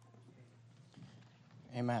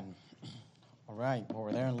Amen. All right, well,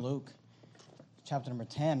 we're there in Luke chapter number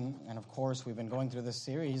 10, and of course we've been going through this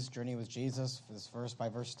series, Journey with Jesus, this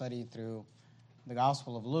verse-by-verse study through the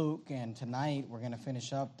Gospel of Luke, and tonight we're going to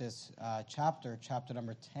finish up this chapter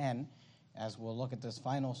number 10, as we'll look at this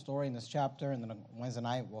final story in this chapter, and then on Wednesday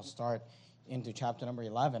night we'll start into chapter number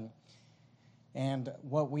 11. And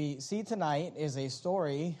what we see tonight is a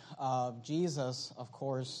story of Jesus, of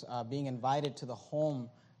course, being invited to the home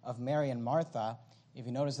of Mary and Martha. If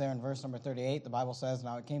you notice there in verse number 38, the Bible says,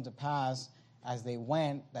 "Now it came to pass as they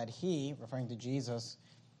went that he," referring to Jesus,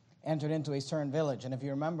 "entered into a certain village." And if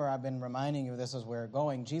you remember, I've been reminding you of this as we're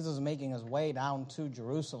going. Jesus is making his way down to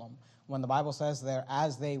Jerusalem. When the Bible says there,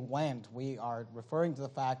 "as they went," we are referring to the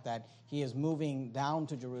fact that he is moving down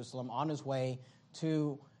to Jerusalem on his way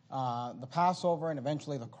to the Passover and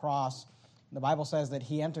eventually the cross. The Bible says that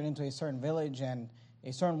he entered into a certain village, and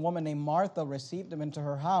a certain woman named Martha received him into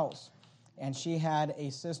her house. And she had a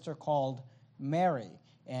sister called Mary.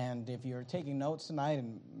 And if you're taking notes tonight,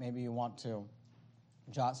 and maybe you want to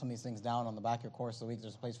jot some of these things down on the back of your course of the week,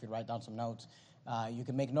 there's a place for you to write down some notes. You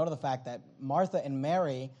can make note of the fact that Martha and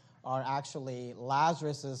Mary are actually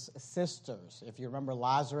Lazarus' sisters. If you remember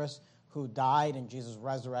Lazarus, who died and Jesus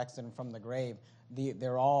resurrected him from the grave,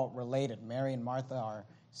 they're all related. Mary and Martha are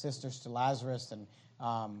sisters to Lazarus. And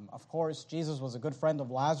of course, Jesus was a good friend of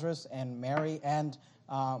Lazarus and Mary and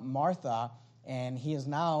Martha, and he is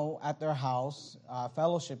now at their house,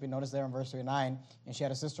 fellowship. You notice there in verse 39, and she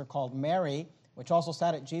had a sister called Mary, which also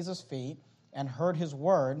sat at Jesus' feet and heard his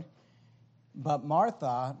word. But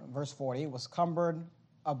Martha, verse 40, was cumbered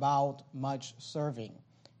about much serving,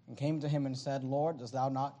 and came to him and said, "Lord, dost thou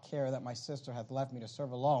not care that my sister hath left me to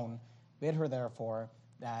serve alone? Bid her therefore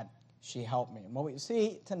that she help me." And what we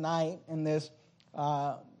see tonight in this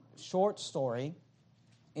short story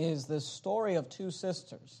is the story of two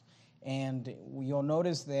sisters. And you'll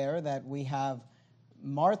notice there that we have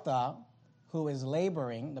Martha, who is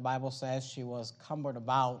laboring. The Bible says she was cumbered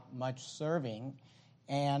about much serving.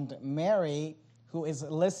 And Mary, who is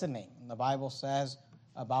listening. The Bible says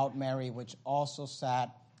about Mary, which also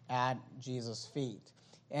sat at Jesus' feet.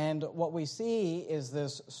 And what we see is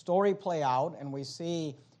this story play out, and we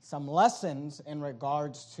see some lessons in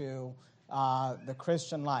regards to the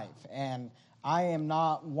Christian life. And I am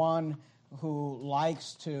not one who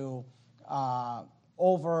likes to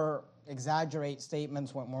over-exaggerate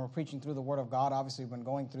statements when we're preaching through the Word of God. Obviously, we've been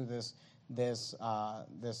going through this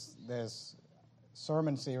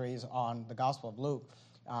sermon series on the Gospel of Luke.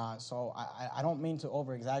 So I don't mean to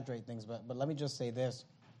over-exaggerate things, but let me just say this.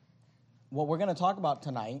 What we're going to talk about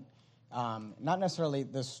tonight, not necessarily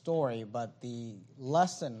this story, but the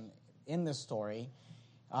lesson in this story,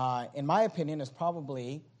 in my opinion, is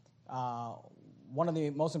probably one of the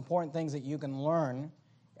most important things that you can learn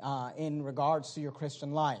in regards to your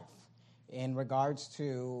Christian life, in regards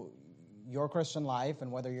to your Christian life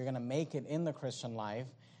and whether you're going to make it in the Christian life.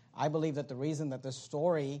 I believe that the reason that this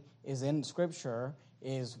story is in Scripture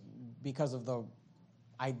is because of the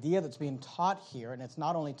idea that's being taught here, and it's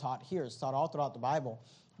not only taught here, it's taught all throughout the Bible,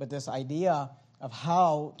 but this idea of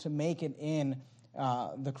how to make it in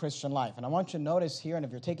the Christian life. And I want you to notice here, and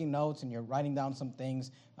if you're taking notes and you're writing down some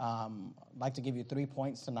things, I'd like to give you 3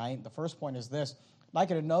 points tonight. The first point is this. I'd like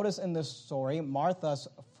you to notice in this story Martha's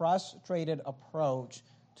frustrated approach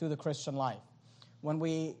to the Christian life. When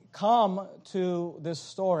we come to this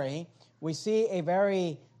story, we see a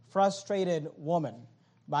very frustrated woman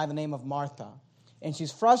by the name of Martha. And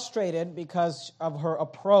she's frustrated because of her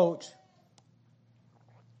approach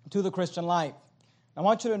to the Christian life. I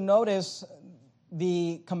want you to notice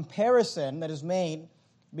the comparison that is made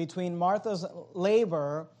between Martha's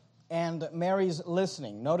labor and Mary's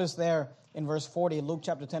listening. Notice there in verse 40, Luke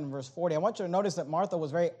chapter 10, verse 40, I want you to notice that Martha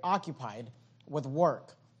was very occupied with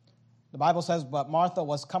work. The Bible says, but Martha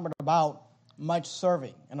was cumbered about much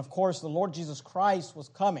serving. And of course, the Lord Jesus Christ was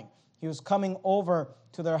coming. He was coming over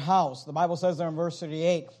to their house. The Bible says there in verse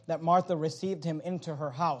 38 that Martha received him into her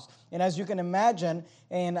house. And as you can imagine,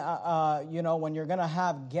 and when you're going to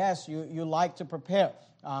have guests, you like to prepare.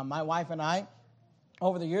 My wife and I,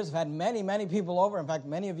 over the years, have had many, many people over. In fact,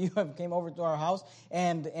 many of you have came over to our house,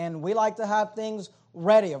 and we like to have things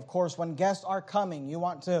ready. Of course, when guests are coming, you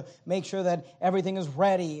want to make sure that everything is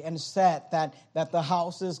ready and set, that the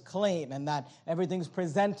house is clean, and that everything's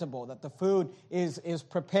presentable, that the food is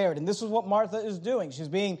prepared. And this is what Martha is doing. She's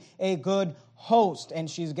being a good host, and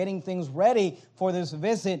she's getting things ready for this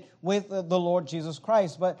visit with the Lord Jesus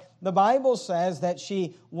Christ. But the Bible says that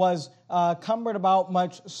she was cumbered about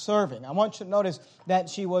much serving. I want you to notice that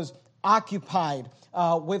she was occupied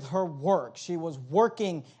with her work. She was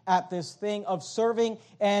working at this thing of serving,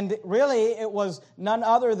 and really it was none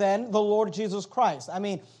other than the Lord Jesus Christ. I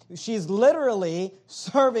mean, she's literally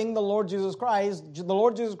serving the Lord Jesus Christ. The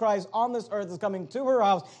Lord Jesus Christ on this earth is coming to her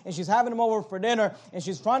house, and she's having him over for dinner, and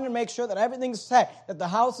she's trying to make sure that everything's set, that the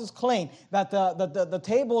house is clean, that the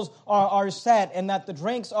tables are set, and that the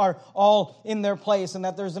drinks are all in their place, and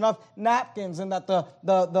that there's enough napkins, and that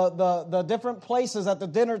the different places at the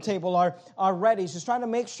dinner table are ready. She's trying to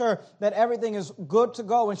make sure that everything is good to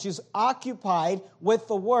go, and she's occupied with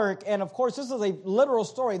the work. And of course, this is a literal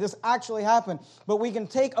story. This actually happened. But we can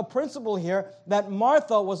take a principle here that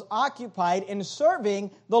Martha was occupied in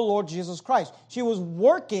serving the Lord Jesus Christ. She was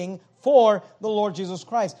working for the Lord Jesus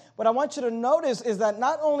Christ. What I want you to notice is that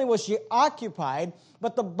not only was she occupied,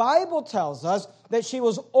 but the Bible tells us that she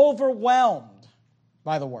was overwhelmed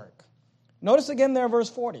by the work. Notice again there, verse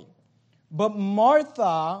 40. But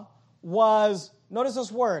Martha was, notice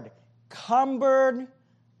this word, cumbered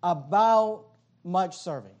about much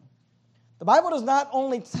serving. The Bible does not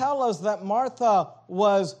only tell us that Martha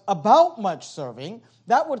was about much serving,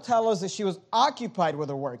 that would tell us that she was occupied with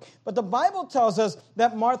her work. But the Bible tells us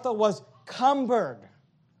that Martha was cumbered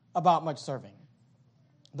about much serving.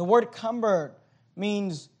 The word cumbered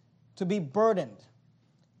means to be burdened.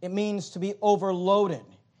 It means to be overloaded.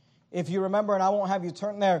 If you remember, and I won't have you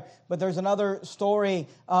turn there, but there's another story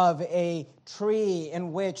of a tree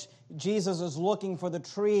in which Jesus is looking for the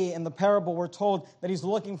tree. In the parable, we're told that he's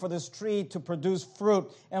looking for this tree to produce fruit.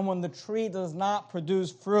 And when the tree does not produce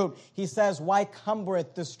fruit, he says, why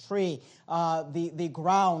cumbereth this tree the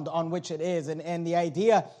ground on which it is? And the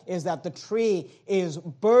idea is that the tree is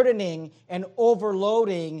burdening and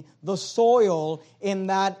overloading the soil in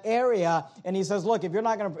that area. And he says, look, if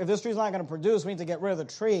this tree's not going to produce, we need to get rid of the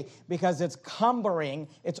tree because it's cumbering,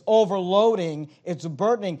 it's overloading, it's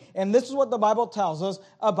burdening. And this is what the Bible tells us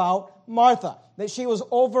about Martha, that she was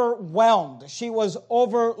overwhelmed, she was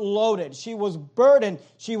overloaded, she was burdened,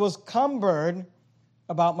 she was cumbered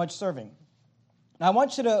about much serving. Now I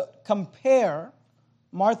want you to compare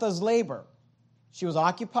Martha's labor. She was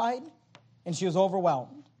occupied and she was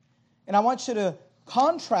overwhelmed. And I want you to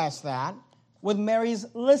contrast that with Mary's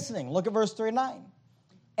listening. Look at verse 39.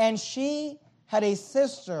 And she had a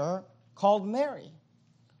sister called Mary,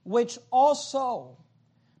 which also,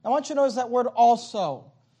 I want you to notice that word also.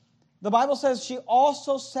 The Bible says she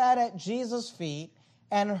also sat at Jesus' feet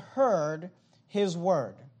and heard his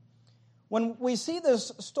word. When we see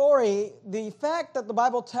this story, the fact that the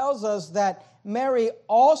Bible tells us that Mary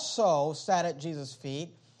also sat at Jesus' feet,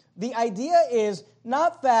 the idea is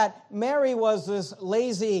not that Mary was this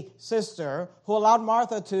lazy sister who allowed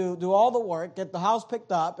Martha to do all the work, get the house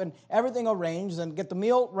picked up and everything arranged and get the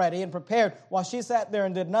meal ready and prepared while she sat there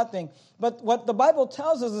and did nothing. But what the Bible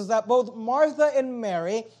tells us is that both Martha and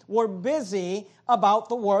Mary were busy about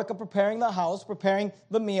the work of preparing the house, preparing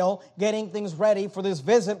the meal, getting things ready for this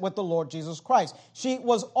visit with the Lord Jesus Christ. She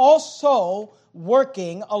was also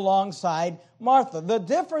working alongside Martha. The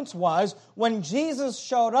difference was when Jesus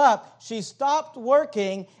showed up, she stopped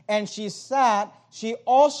working and she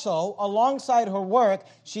also, alongside her work,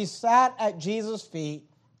 she sat at Jesus' feet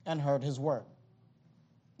and heard his word.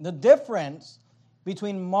 The difference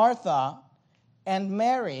between Martha and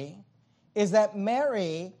Mary is that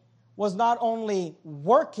Mary was not only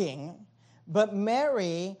working, but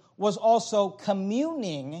Mary was also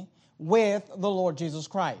communing with the Lord Jesus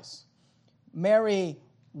Christ. Mary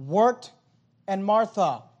worked and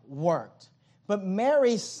Martha worked. But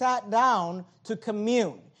Mary sat down to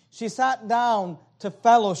commune. She sat down to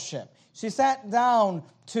fellowship. She sat down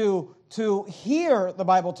to hear, the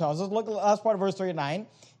Bible tells us. Look at the last part of verse 39.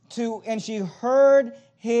 And she heard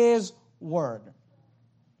his word.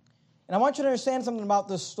 And I want you to understand something about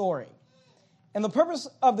this story. And the purpose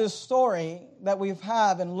of this story that we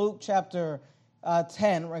have in Luke chapter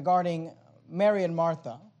 10 regarding Mary and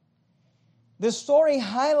Martha, this story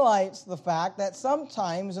highlights the fact that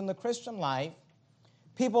sometimes in the Christian life,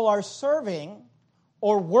 people are serving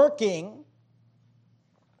or working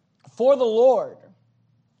for the Lord,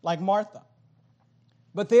 like Martha,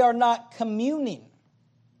 but they are not communing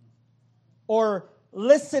or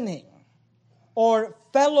listening or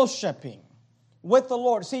fellowshipping with the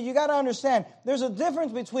Lord. See, you got to understand, there's a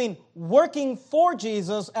difference between working for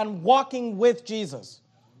Jesus and walking with Jesus.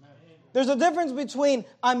 There's a difference between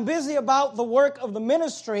I'm busy about the work of the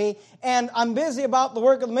ministry and I'm busy about the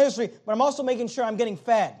work of the ministry, but I'm also making sure I'm getting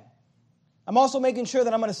fed. I'm also making sure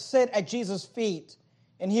that I'm going to sit at Jesus' feet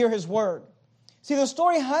and hear his word. See, the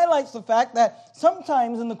story highlights the fact that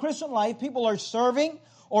sometimes in the Christian life, people are serving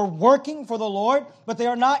or working for the Lord, but they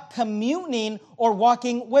are not communing or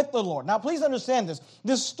walking with the Lord. Now, please understand this.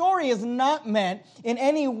 This story is not meant in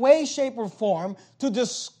any way, shape, or form to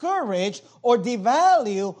discourage or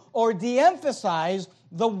devalue or de-emphasize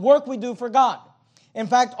the work we do for God. In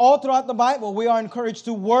fact, all throughout the Bible, we are encouraged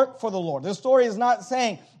to work for the Lord. This story is not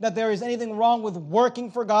saying that there is anything wrong with working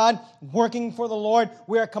for God, working for the Lord.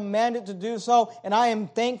 We are commanded to do so, and I am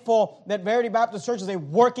thankful that Verity Baptist Church is a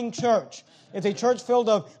working church. It's a church filled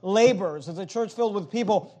of laborers. It's a church filled with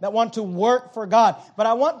people that want to work for God. But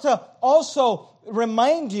I want to also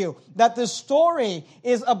remind you that this story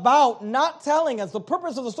is about not telling us, the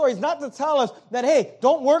purpose of the story is not to tell us that, hey,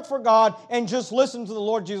 don't work for God and just listen to the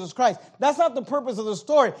Lord Jesus Christ. That's not the purpose of the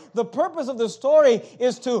story. The purpose of the story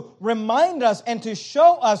is to remind us and to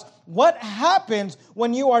show us what happens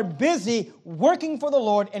when you are busy working for the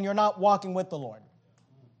Lord and you're not walking with the Lord.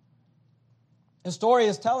 The story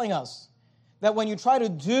is telling us that when you try to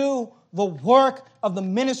do the work of the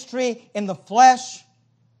ministry in the flesh,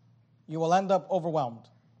 you will end up overwhelmed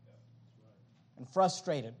and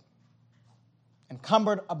frustrated and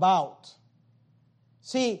cumbered about.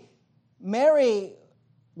 See, Mary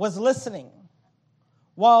was listening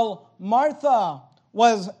while Martha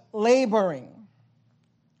was laboring.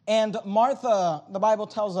 And Martha, the Bible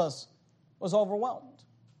tells us, was overwhelmed.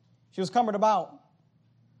 She was cumbered about.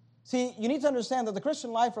 See, you need to understand that the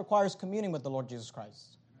Christian life requires communing with the Lord Jesus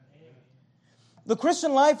Christ. The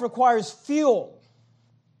Christian life requires fuel.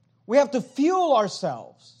 We have to fuel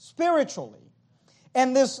ourselves spiritually.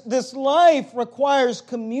 And this life requires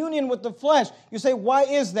communion with the flesh. You say, why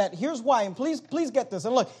is that? Here's why. And please get this.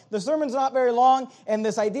 And look, the sermon's not very long, and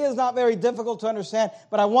this idea is not very difficult to understand,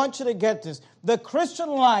 but I want you to get this. The Christian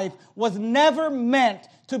life was never meant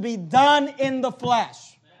to be done in the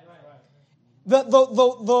flesh.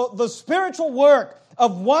 The spiritual work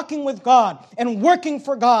of walking with God and working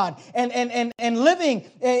for God and living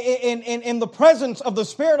in the presence of the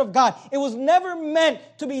Spirit of God, it was never meant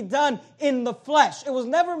to be done in the flesh. It was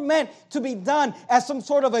never meant to be done as some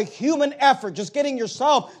sort of a human effort, just getting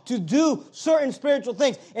yourself to do certain spiritual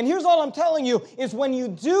things. And here's all I'm telling you is when you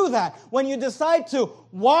do that, when you decide to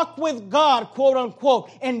walk with God, quote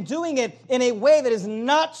unquote, and doing it in a way that is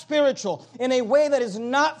not spiritual, in a way that is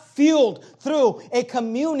not fueled through a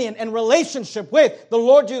communion and relationship with the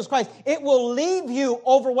Lord Jesus Christ, it will leave you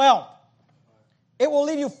overwhelmed. It will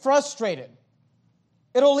leave you frustrated.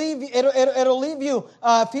 It'll leave you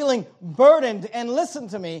feeling burdened. And listen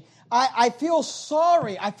to me, I feel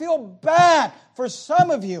sorry, I feel bad for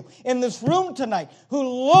some of you in this room tonight who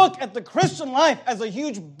look at the Christian life as a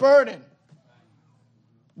huge burden.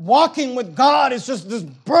 Walking with God is just this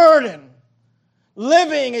burden.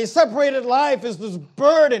 Living a separated life is this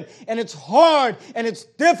burden, and it's hard, and it's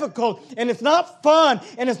difficult, and it's not fun,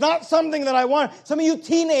 and it's not something that I want. Some of you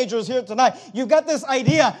teenagers here tonight, you've got this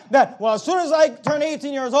idea that, well, as soon as I turn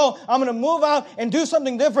 18 years old, I'm going to move out and do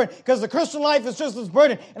something different because the Christian life is just this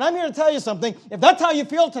burden. And I'm here to tell you something. If that's how you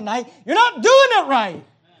feel tonight, you're not doing it right.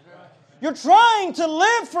 You're trying to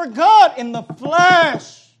live for God in the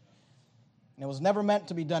flesh. And it was never meant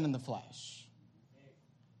to be done in the flesh.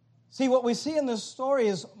 See, what we see in this story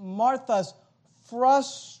is Martha's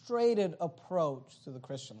frustrated approach to the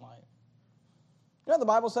Christian life. You know, the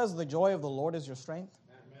Bible says the joy of the Lord is your strength.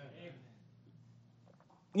 Amen.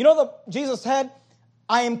 You know, Jesus said,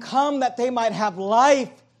 I am come that they might have life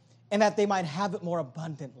and that they might have it more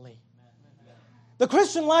abundantly. Amen. The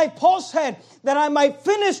Christian life, Paul said, that I might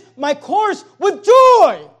finish my course with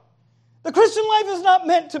joy. The Christian life is not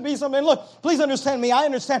meant to be something. Look, please understand me. I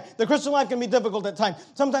understand the Christian life can be difficult at times.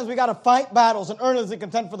 Sometimes we got to fight battles and earnestly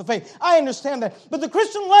contend for the faith. I understand that. But the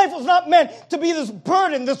Christian life was not meant to be this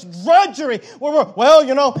burden, this drudgery, where we're, well,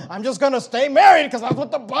 you know, I'm just going to stay married because that's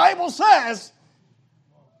what the Bible says.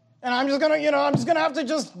 And I'm just going to have to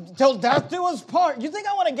just till death do us part. You think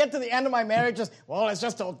I want to get to the end of my marriage just, well, it's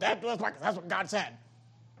just till death do us part because that's what God said.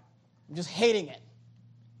 I'm just hating it.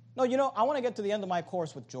 No, you know, I want to get to the end of my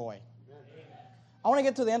course with joy. I want to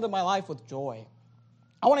get to the end of my life with joy.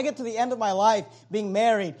 I want to get to the end of my life being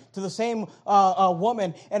married to the same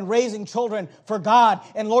woman and raising children for God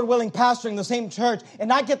and, Lord willing, pastoring the same church and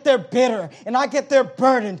not get there bitter and not get there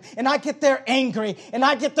burdened and not get there angry and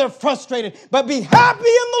not get there frustrated, but be happy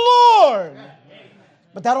in the Lord.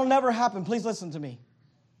 But that'll never happen. Please listen to me.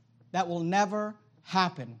 That will never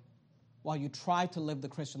happen while you try to live the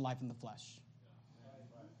Christian life in the flesh.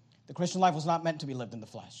 The Christian life was not meant to be lived in the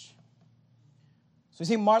flesh. So you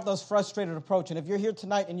see Martha's frustrated approach. And if you're here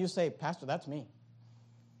tonight and you say, Pastor, that's me.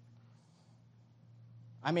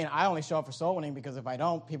 I mean, I only show up for soul winning because if I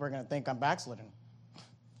don't, people are going to think I'm backslidden.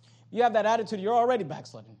 You have that attitude, you're already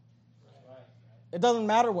backslidden. It doesn't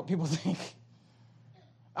matter what people think.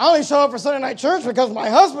 I only show up for Sunday night church because my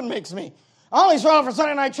husband makes me. I only show up for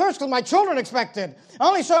Sunday night church because my children expect it. I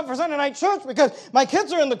only show up for Sunday night church because my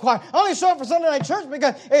kids are in the choir. I only show up for Sunday night church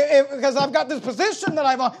because I've got this position that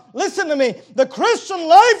I've on. Listen to me. The Christian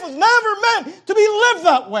life was never meant to be lived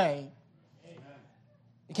that way. Amen.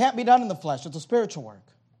 It can't be done in the flesh. It's a spiritual work.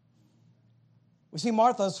 We see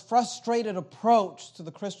Martha's frustrated approach to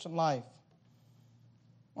the Christian life.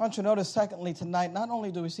 I want you to notice, secondly, tonight, not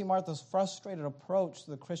only do we see Martha's frustrated approach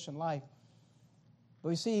to the Christian life, but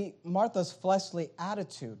we see Martha's fleshly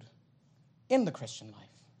attitude in the Christian life.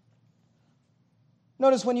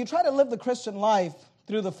 Notice, when you try to live the Christian life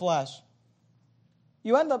through the flesh,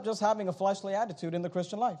 you end up just having a fleshly attitude in the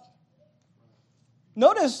Christian life.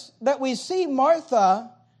 Notice that we see Martha,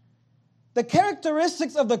 the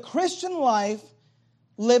characteristics of the Christian life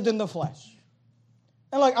lived in the flesh.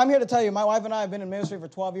 And look, I'm here to tell you, my wife and I have been in ministry for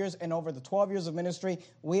 12 years, and over the 12 years of ministry,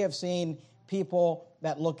 we have seen people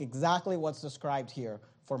that look exactly what's described here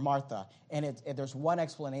for Martha. And there's one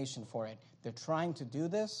explanation for it. They're trying to do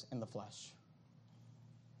this in the flesh.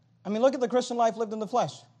 I mean, look at the Christian life lived in the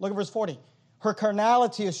flesh. Look at verse 40. Her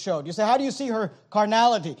carnality is showed. You say, how do you see her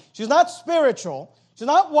carnality? She's not spiritual. She's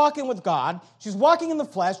not walking with God. She's walking in the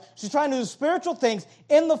flesh. She's trying to do spiritual things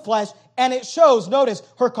in the flesh. And it shows, notice,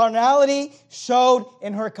 her carnality showed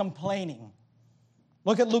in her complaining.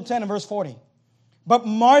 Look at Luke 10 and verse 40. But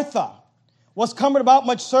Martha was cumbered about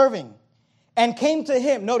much serving and came to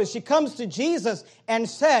him. Notice, she comes to Jesus and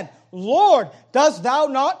said, Lord, dost thou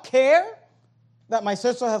not care that my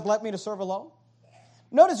sister has left me to serve alone?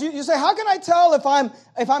 Notice, you say, how can I tell if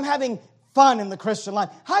I'm having fun in the Christian life?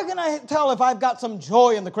 How can I tell if I've got some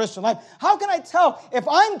joy in the Christian life? How can I tell if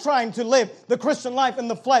I'm trying to live the Christian life in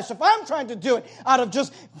the flesh? If I'm trying to do it out of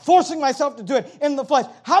just forcing myself to do it in the flesh?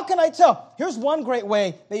 How can I tell? Here's one great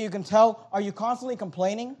way that you can tell. Are you constantly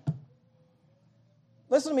complaining?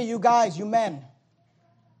 Listen to me, you guys, you men.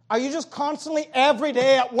 Are you just constantly every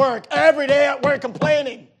day at work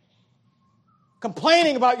complaining?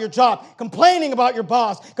 Complaining about your job, complaining about your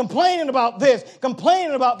boss, complaining about this,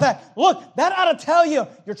 complaining about that. Look, that ought to tell you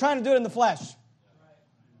you're trying to do it in the flesh.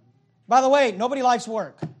 By the way, nobody likes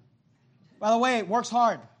work. By the way, work's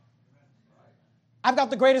hard. I've got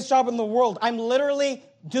the greatest job in the world. I'm literally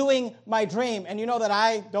doing my dream. And you know that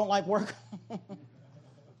I don't like work.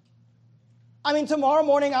 I mean, tomorrow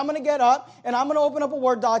morning, I'm going to get up, and I'm going to open up a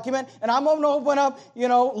Word document, and I'm going to open up,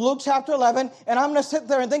 Luke chapter 11, and I'm going to sit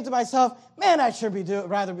there and think to myself, man, I should be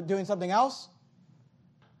rather be doing something else.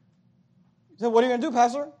 So what are you going to do,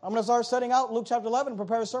 Pastor? I'm going to start setting out Luke chapter 11 and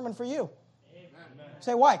prepare a sermon for you. Amen.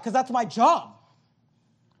 Say, why? Because that's my job.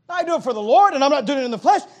 I do it for the Lord, and I'm not doing it in the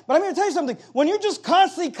flesh. But I'm going to tell you something. When you're just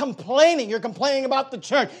constantly complaining, you're complaining about the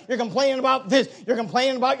church, you're complaining about this, you're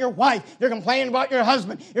complaining about your wife, you're complaining about your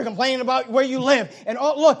husband, you're complaining about where you live. And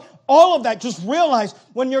all of that, just realize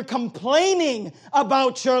when you're complaining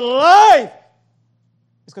about your life,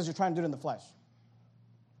 it's because you're trying to do it in the flesh.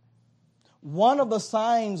 One of the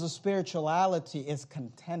signs of spirituality is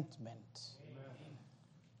contentment. Amen.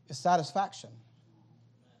 Is satisfaction.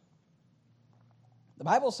 The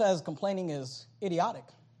Bible says complaining is idiotic.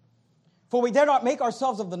 For we dare not make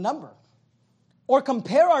ourselves of the number, or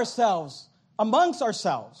compare ourselves amongst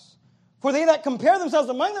ourselves. For they that compare themselves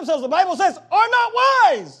among themselves, the Bible says, are not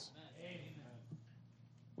wise. Amen.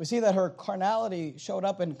 We see that her carnality showed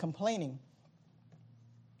up in complaining.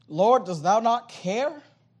 Lord, dost thou not care?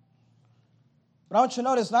 But I want you to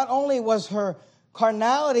notice, not only was her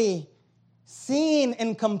carnality seen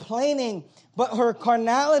in complaining, but her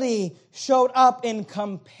carnality showed up in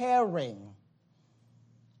comparing.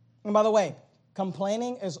 And by the way,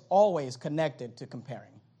 complaining is always connected to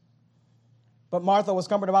comparing. But Martha was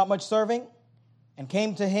cumbered about much serving and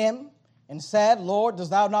came to him and said, Lord, dost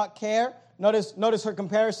thou not care? Notice her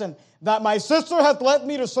comparison, that my sister hath left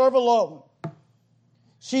me to serve alone.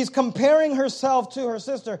 She's comparing herself to her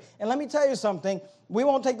sister. And let me tell you something. We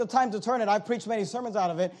won't take the time to turn it. I've preached many sermons out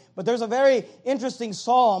of it. But there's a very interesting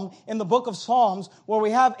psalm in the book of Psalms where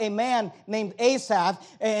we have a man named Asaph.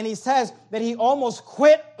 And he says that he almost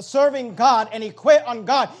quit serving God and he quit on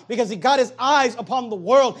God because he got his eyes upon the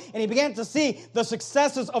world. And he began to see the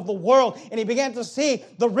successes of the world. And he began to see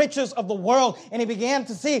the riches of the world. And he began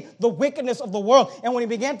to see the wickedness of the world. And when he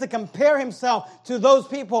began to compare himself to those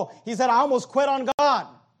people, he said, I almost quit on God.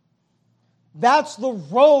 That's the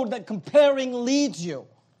road that comparing leads you.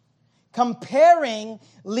 Comparing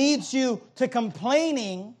leads you to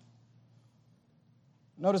complaining.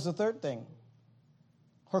 Notice the third thing.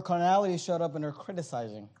 Her carnality showed up in her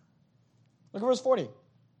criticizing. Look at verse 40.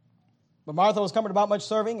 But Martha was cumbered about much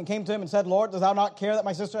serving and came to him and said, Lord, dost thou not care that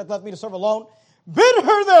my sister hath left me to serve alone? Bid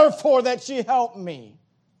her, therefore, that she help me.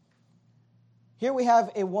 Here we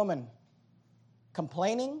have a woman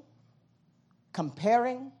complaining,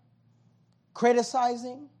 comparing,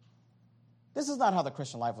 criticizing. This is not how the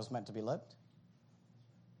Christian life was meant to be lived.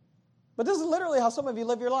 But this is literally how some of you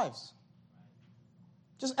live your lives.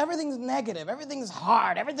 Just everything's negative, everything's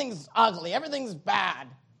hard, everything's ugly, everything's bad.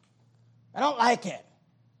 I don't like it.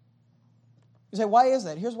 You say, why is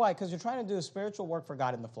that? Here's why. Because you're trying to do a spiritual work for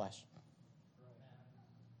God in the flesh.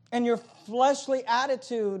 And your fleshly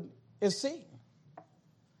attitude is seen.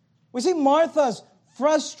 We see Martha's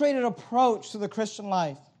frustrated approach to the Christian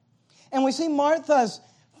life. And we see Martha's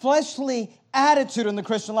fleshly attitude in the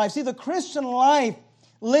Christian life. See, the Christian life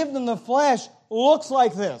lived in the flesh looks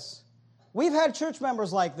like this. We've had church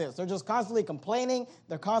members like this. They're just constantly complaining,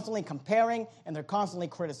 they're constantly comparing, and they're constantly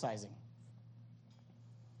criticizing.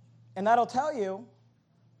 And that'll tell you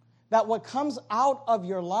that what comes out of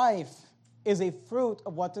your life is a fruit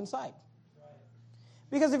of what's inside.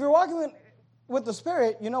 Because if you're walking with the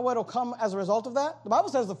Spirit, you know what will come as a result of that? The Bible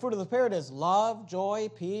says the fruit of the Spirit is love, joy,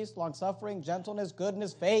 peace, long-suffering, gentleness,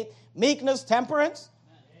 goodness, faith, meekness, temperance.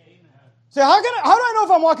 So how do I know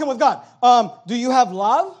if I'm walking with God? Do you have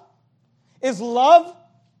love? Is love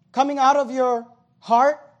coming out of your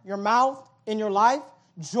heart, your mouth, in your life?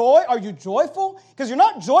 Joy? Are you joyful? Because you're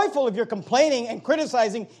not joyful if you're complaining and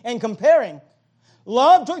criticizing and comparing.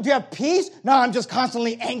 Love? Joy? Do you have peace? No, I'm just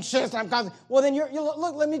constantly anxious. Well, then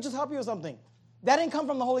look, let me just help you with something. That didn't come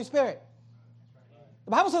from the Holy Spirit.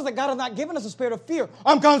 The Bible says that God has not given us a spirit of fear.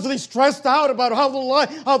 I'm constantly stressed out about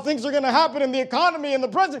how things are going to happen in the economy and the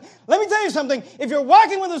president. Let me tell you something. If you're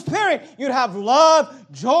walking with the Spirit, you'd have love,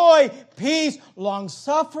 joy, peace,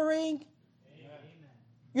 long-suffering.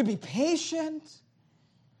 You'd be patient.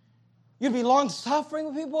 You'd be long-suffering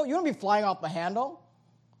with people. You wouldn't be flying off the handle.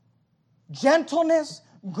 Gentleness,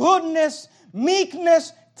 goodness,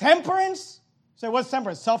 meekness, temperance. Say, what's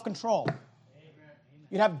temperance? Self-control.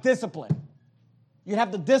 You'd have discipline. You'd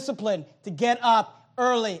have the discipline to get up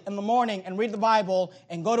early in the morning and read the Bible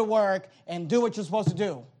and go to work and do what you're supposed to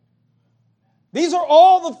do. These are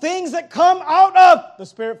all the things that come out of the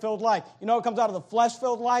Spirit-filled life. You know what comes out of the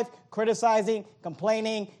flesh-filled life? Criticizing,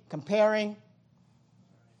 complaining, comparing.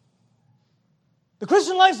 The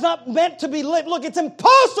Christian life's not meant to be lived. Look, it's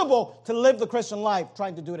impossible to live the Christian life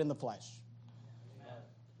trying to do it in the flesh.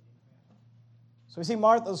 So we see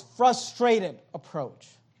Martha's frustrated approach.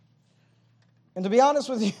 And to be honest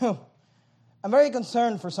with you, I'm very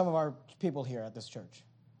concerned for some of our people here at this church.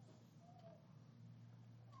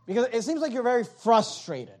 Because it seems like you're very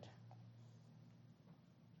frustrated.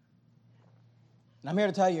 And I'm here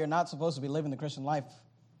to tell you, you're not supposed to be living the Christian life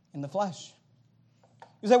in the flesh.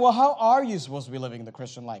 You say, well, how are you supposed to be living the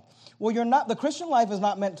Christian life? Well, you're not. The Christian life is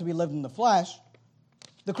not meant to be lived in the flesh.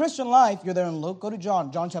 The Christian life, you're there in Luke, go to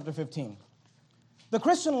John chapter 15. The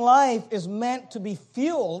Christian life is meant to be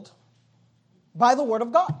fueled by the Word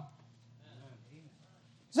of God.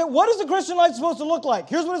 So what is the Christian life supposed to look like?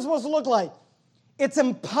 Here's what it's supposed to look like. It's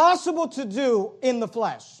impossible to do in the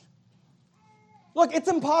flesh. Look, it's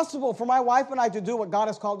impossible for my wife and I to do what God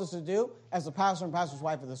has called us to do as the pastor and pastor's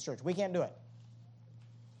wife of this church. We can't do it.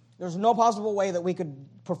 There's no possible way that we could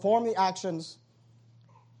perform the actions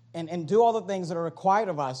and do all the things that are required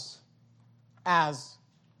of us as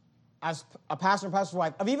a pastor and pastor's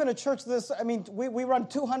wife of even a church we run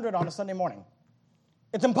 200 on a Sunday morning.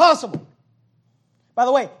 It's impossible. By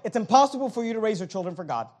the way, it's impossible for you to raise your children for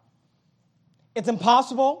God. It's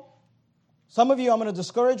impossible. Some of you I'm going to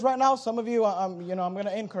discourage right now. Some of you, I'm going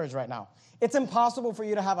to encourage right now. It's impossible for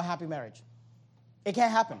you to have a happy marriage. It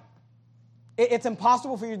can't happen. It's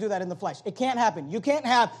impossible for you to do that in the flesh. It can't happen. You can't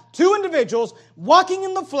have two individuals walking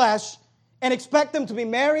in the flesh and expect them to be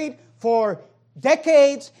married for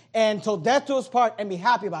decades and till death do us part and be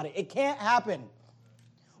happy about it. It can't happen.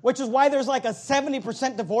 Which is why there's like a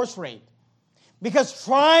 70% divorce rate. Because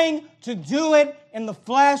trying to do it in the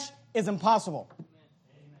flesh is impossible.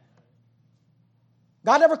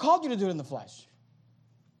 God never called you to do it in the flesh.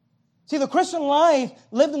 See, the Christian life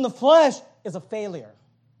lived in the flesh is a failure.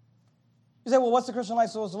 You say, well, what's the Christian life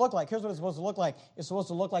supposed to look like? Here's what it's supposed to look like. It's supposed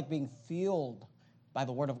to look like being fueled by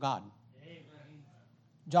the Word of God. Amen.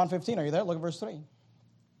 John 15, are you there? Look at verse 3.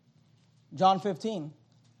 John 15.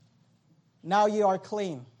 Now ye are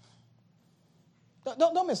clean.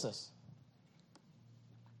 Don't miss this.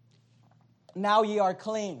 Now ye are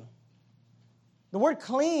clean. The word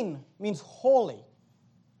clean means holy,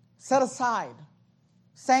 set aside,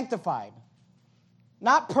 sanctified.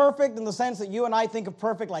 Not perfect in the sense that you and I think of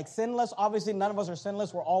perfect like sinless. Obviously, none of us are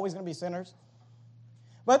sinless. We're always going to be sinners.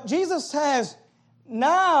 But Jesus says,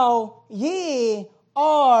 now ye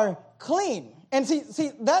are clean. And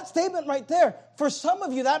see that statement right there, for some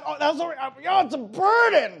of you, it's a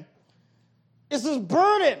burden. It's this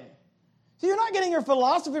burden. See, you're not getting your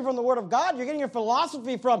philosophy from the Word of God. You're getting your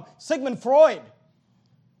philosophy from Sigmund Freud,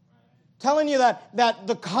 telling you that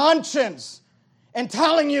the conscience and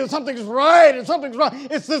telling you something's right and something's wrong.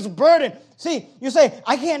 It's this burden. See, you say,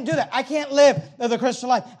 I can't do that. I can't live the Christian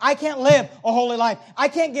life. I can't live a holy life. I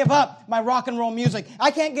can't give up my rock and roll music.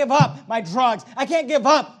 I can't give up my drugs. I can't give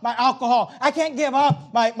up my alcohol. I can't give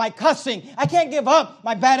up my cussing. I can't give up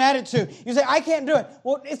my bad attitude. You say, I can't do it.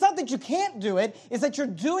 Well, it's not that you can't do it. It's that you're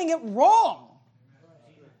doing it wrong.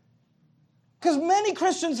 Because many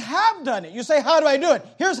Christians have done it. You say, how do I do it?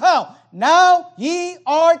 Here's how. Now ye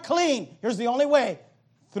are clean. Here's the only way.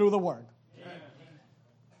 Through the Word. Amen.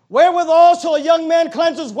 Wherewithal shall a young man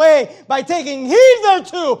cleanse his way? By taking heed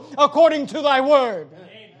thereto according to thy Word.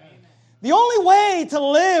 Amen. The only way to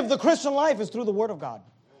live the Christian life is through the Word of God.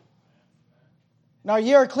 Now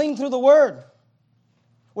ye are clean through the Word,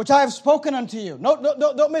 which I have spoken unto you.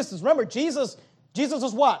 Don't miss this. Remember, Jesus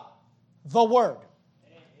is what? The Word.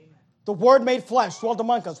 The Word made flesh, dwelt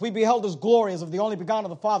among us. We beheld His glory as of the only begotten of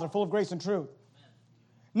the Father, full of grace and truth.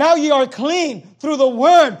 Now ye are clean through the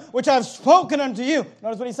Word which I have spoken unto you.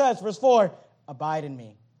 Notice what He says, verse 4, abide in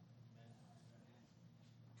me.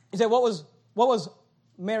 You say, what was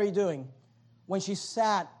Mary doing when she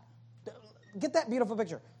sat? Get that beautiful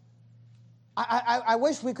picture. I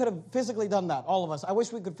wish we could have physically done that, all of us. I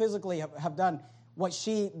wish we could physically have done what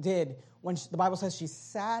she did when the Bible says she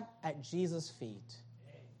sat at Jesus' feet.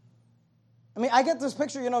 I mean, I get this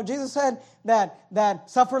picture, Jesus said that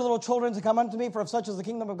suffer little children to come unto me, for of such is the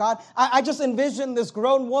kingdom of God. I just envision this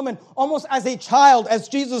grown woman almost as a child, as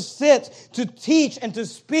Jesus sits to teach and to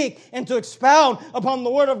speak and to expound upon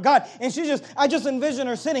the Word of God. And I just envision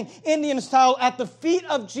her sitting Indian style at the feet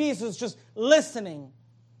of Jesus, just listening,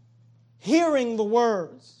 hearing the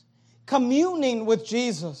words, communing with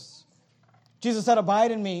Jesus. Jesus said,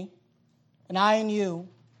 abide in me, and I in you.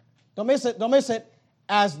 Don't miss it.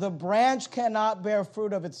 As the branch cannot bear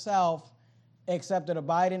fruit of itself, except it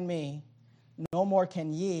abide in me, no more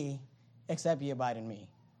can ye, except ye abide in me.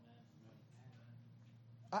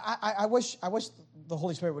 I wish the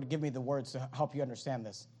Holy Spirit would give me the words to help you understand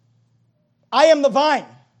this. I am the vine.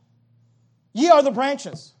 Ye are the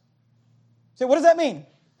branches. So what does that mean?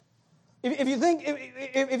 If you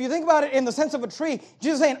think about it in the sense of a tree,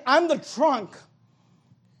 Jesus is saying, I'm the trunk.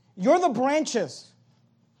 You're the branches.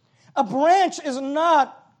 A branch is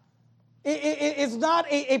not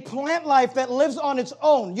a plant life that lives on its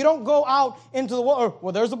own. You don't go out into the world,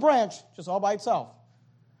 well, there's a branch, just all by itself.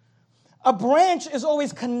 A branch is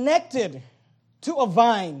always connected to a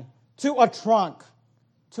vine, to a trunk,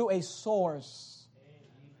 to a source.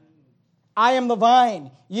 I am the vine,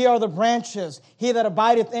 ye are the branches. He that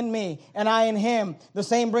abideth in me, and I in him, the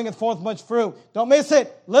same bringeth forth much fruit. Don't miss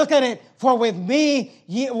it. Look at it. For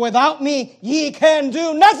without me, ye can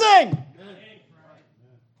do nothing.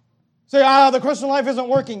 Say, the Christian life isn't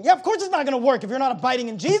working. Yeah, of course it's not going to work if you're not abiding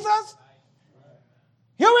in Jesus.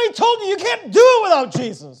 He already told you can't do it without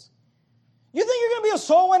Jesus. You think you're going to be a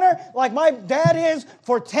soul winner like my dad is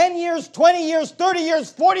for 10 years, 20 years, 30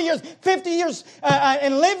 years, 40 years, 50 years,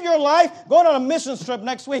 and live your life going on a mission trip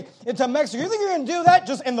next week into Mexico? You think you're going to do that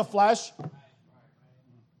just in the flesh?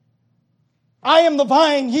 I am the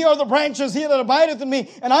vine, ye are the branches, he that abideth in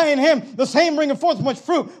me, and I in him, the same bringeth forth much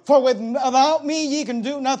fruit. For without me ye can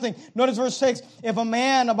do nothing. Notice verse 6, if a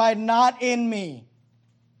man abide not in me.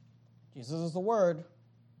 Jesus is the Word.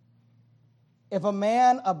 If a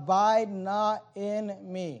man abide not in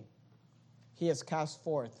me, he is cast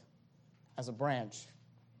forth as a branch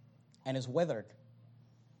and is withered.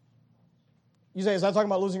 You say, is that talking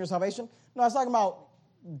about losing your salvation? No, it's talking about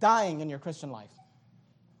dying in your Christian life.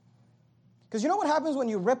 Because you know what happens when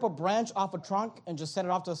you rip a branch off a trunk and just set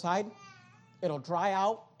it off to the side? It'll dry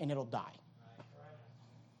out and it'll die.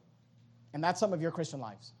 And that's some of your Christian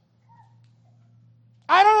lives.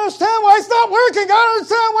 I don't understand why it's not working. I don't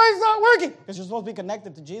understand why it's not working. Because you're supposed to be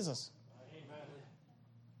connected to Jesus.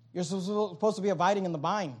 You're supposed to be abiding in the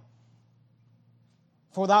vine.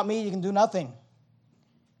 For without me, you can do nothing.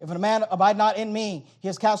 If a man abide not in me, he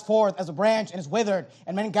is cast forth as a branch and is withered,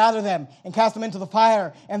 and men gather them and cast them into the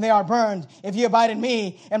fire, and they are burned. If ye abide in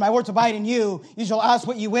me, and my words abide in you, ye shall ask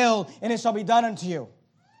what ye will, and it shall be done unto you.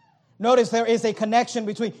 Notice there is a connection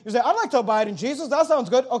between, you say, I'd like to abide in Jesus. That sounds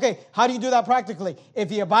good. Okay, how do you do that practically?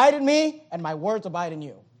 If ye abide in me, and my words abide in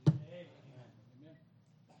you.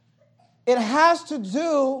 It has to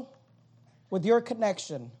do with your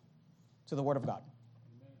connection to the Word of God.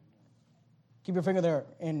 Keep your finger there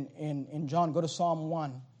in John. Go to Psalm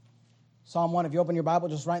 1. Psalm 1, if you open your Bible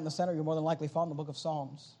just right in the center, you'll more than likely find the book of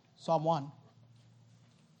Psalms. Psalm 1.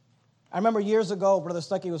 I remember years ago, Brother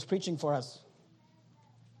Stuckey was preaching for us.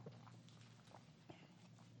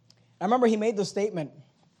 I remember he made the statement,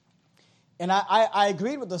 and I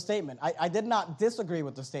agreed with the statement. I did not disagree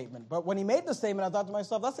with the statement. But when he made the statement, I thought to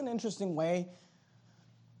myself, that's an interesting way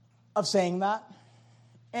of saying that.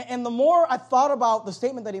 And the more I thought about the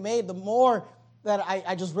statement that he made, the more that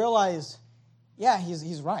I just realized, yeah,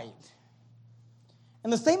 he's right.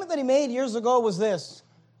 And the statement that he made years ago was this.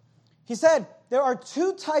 He said, there are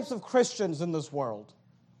two types of Christians in this world.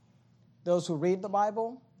 Those who read the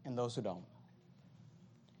Bible and those who don't.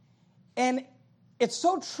 And it's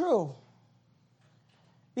so true.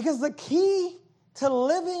 Because the key to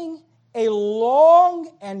living a long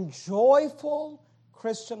and joyful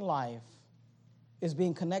Christian life is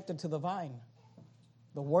being connected to the vine,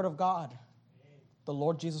 the Word of God, the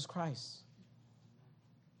Lord Jesus Christ.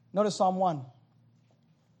 Notice Psalm 1.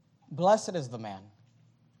 Blessed is the man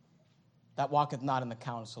that walketh not in the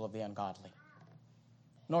counsel of the ungodly,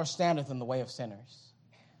 nor standeth in the way of sinners,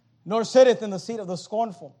 nor sitteth in the seat of the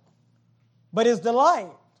scornful. But his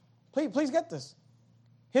delight, please get this,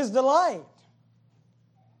 his delight.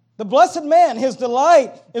 The blessed man, his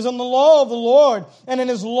delight is in the law of the Lord, and in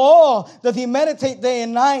his law doth he meditate day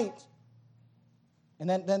and night. And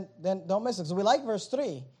then don't miss it. So we like verse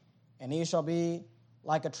 3. And he shall be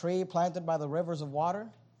like a tree planted by the rivers of water,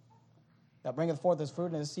 that bringeth forth his fruit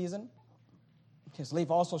in his season. His leaf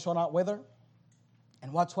also shall not wither,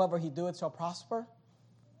 and whatsoever he doeth shall prosper.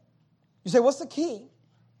 You say, what's the key?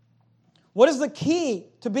 What is the key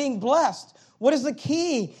to being blessed? What is the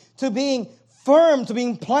key to being firm, to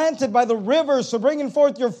being planted by the rivers, to bringing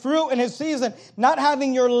forth your fruit in his season, not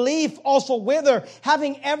having your leaf also wither,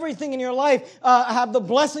 having everything in your life have the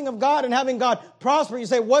blessing of God and having God prosper? You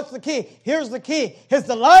say, what's the key? Here's the key. His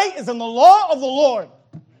delight is in the law of the Lord.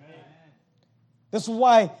 This is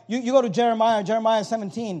why you go to Jeremiah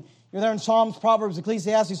 17. You're there in Psalms, Proverbs,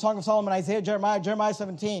 Ecclesiastes, Song of Solomon, Isaiah, Jeremiah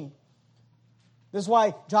 17. This is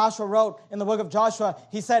why Joshua wrote in the book of Joshua,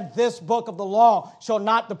 he said, this book of the law shall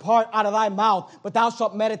not depart out of thy mouth, but thou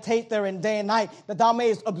shalt meditate therein day and night, that thou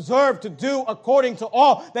mayest observe to do according to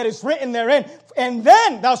all that is written therein. And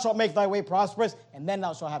then thou shalt make thy way prosperous, and then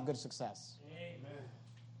thou shalt have good success. Amen.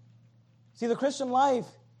 See, the Christian life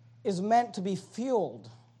is meant to be fueled.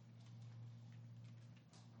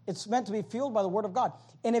 It's meant to be fueled by the Word of God.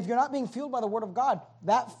 And if you're not being fueled by the Word of God,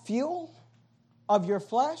 that fuel of your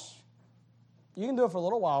flesh, you can do it for a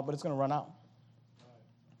little while, but it's going to run out.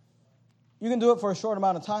 You can do it for a short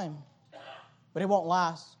amount of time, but it won't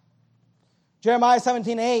last. Jeremiah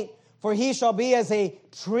 17:8, for he shall be as a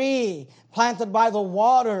tree planted by the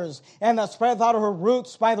waters, and that spreadeth out her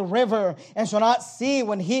roots by the river, and shall not see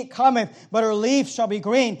when heat cometh, but her leaf shall be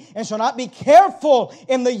green, and shall not be careful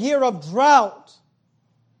in the year of drought,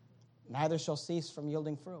 neither shall cease from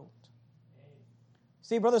yielding fruit.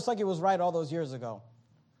 See, Brother Stuckey was right all those years ago.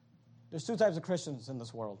 There's two types of Christians in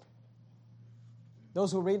this world.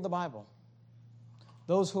 Those who read the Bible.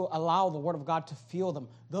 Those who allow the Word of God to fuel them.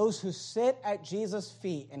 Those who sit at Jesus'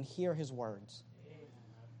 feet and hear His words.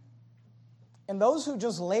 And those who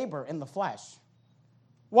just labor in the flesh.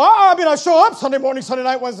 Well, I show up Sunday morning, Sunday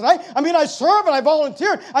night, Wednesday night. I serve and I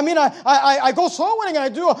volunteer. I go soul winning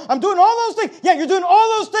and I'm doing all those things. Yeah, you're doing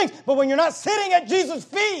all those things. But when you're not sitting at Jesus'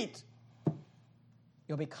 feet,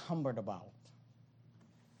 you'll be cumbered about.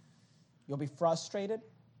 You'll be frustrated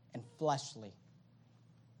and fleshly.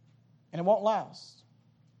 And it won't last.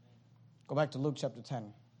 Go back to Luke chapter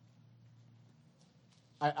 10.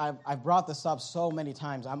 I've brought this up so many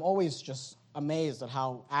times. I'm always just amazed at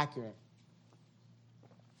how accurate.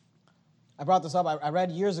 I brought this up. I read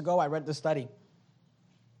years ago, I read this study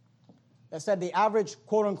that said the average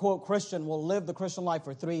quote-unquote Christian will live the Christian life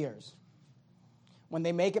for 3 years. When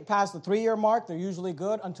they make it past the 3-year mark, they're usually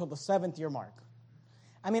good until the 7th year mark.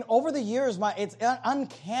 Over the years, it's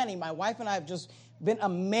uncanny. My wife and I have just been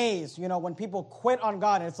amazed, when people quit on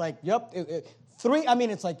God, and it's like, yep,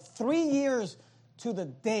 it's like 3 years to the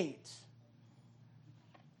date.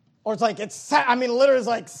 Or it's like, literally it's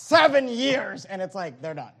like 7 years, and it's like,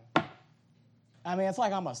 they're done. It's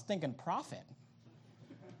like I'm a stinking prophet.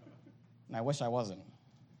 And I wish I wasn't.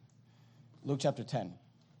 Luke chapter 10.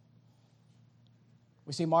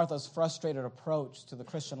 We see Martha's frustrated approach to the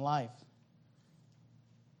Christian life.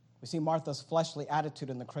 We see Martha's fleshly attitude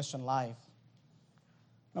in the Christian life.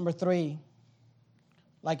 Number 3, I'd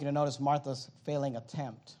like you to notice Martha's failing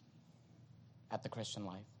attempt at the Christian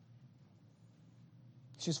life.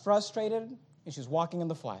 She's frustrated and she's walking in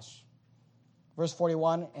the flesh. Verse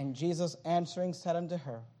 41, and Jesus answering said unto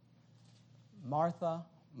her, Martha,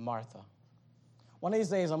 Martha. One of these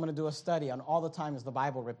days, I'm going to do a study on all the times the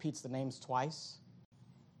Bible repeats the names twice.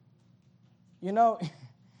 You know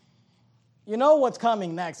what's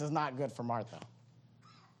coming next is not good for Martha.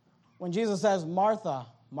 When Jesus says, Martha,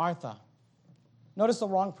 Martha, notice the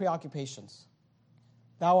wrong preoccupations.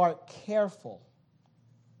 Thou art careful.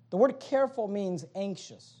 The word careful means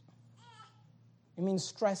anxious. It means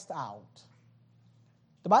stressed out.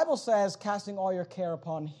 The Bible says, casting all your care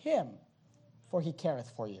upon him, for he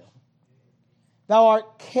careth for you. Thou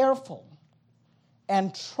art careful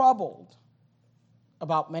and troubled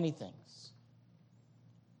about many things.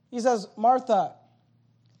 He says, Martha,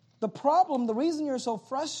 the problem, the reason you're so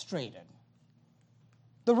frustrated,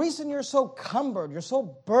 the reason you're so cumbered, you're so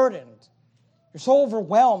burdened, you're so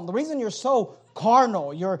overwhelmed, the reason you're so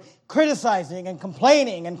carnal, you're criticizing and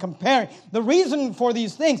complaining and comparing, the reason for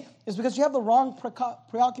these things is because you have the wrong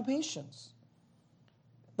preoccupations.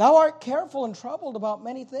 Thou art careful and troubled about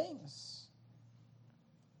many things.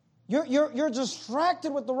 You're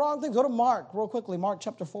distracted with the wrong things. Go to Mark real quickly, Mark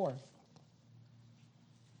chapter 4.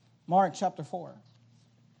 Mark chapter 4.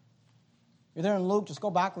 You're there in Luke, just go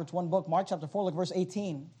backwards one book. Mark chapter 4, look verse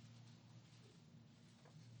 18.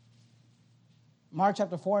 Mark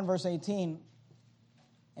chapter 4 and verse 18.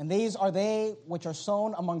 And these are they which are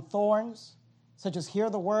sown among thorns, such as hear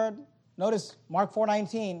the word. Notice Mark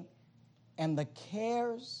 4:19. And the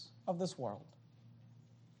cares of this world,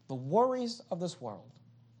 the worries of this world,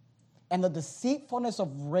 and the deceitfulness of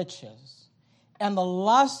riches, and the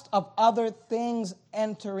lust of other things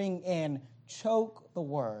entering in, choke the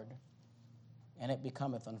word, and it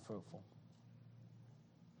becometh unfruitful.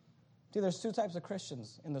 See, there's two types of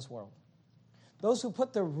Christians in this world. Those who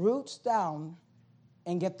put their roots down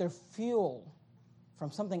and get their fuel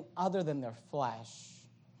from something other than their flesh,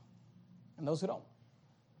 and those who don't.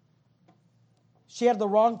 She had the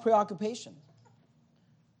wrong preoccupation.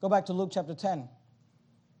 Go back to Luke chapter 10.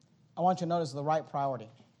 I want you to notice the right priority.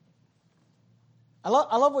 I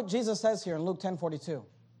love what Jesus says here in Luke 10:42.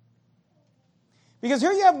 Because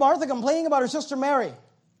here you have Martha complaining about her sister Mary.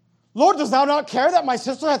 Lord, dost thou not care that my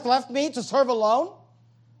sister hath left me to serve alone?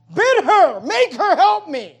 Bid her, make her help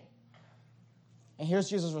me. And here's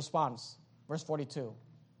Jesus' response, verse 42.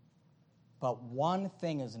 But one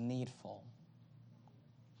thing is needful.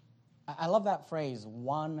 I love that phrase,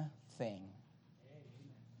 one thing.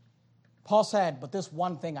 Paul said, but this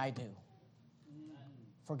one thing I do,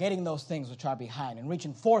 forgetting those things which are behind and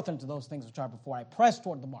reaching forth into those things which are before, I press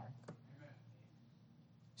toward the mark.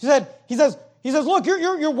 He says, look,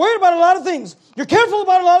 you're worried about a lot of things. You're careful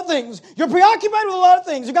about a lot of things. You're preoccupied with a lot of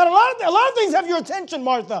things. You got a lot of things have your attention,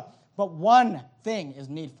 Martha. But one thing is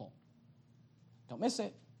needful. Don't miss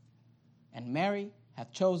it. And Mary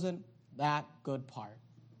hath chosen that good part,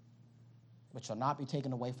 which shall not be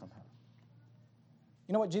taken away from her.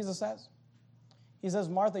 You know what Jesus says? He says,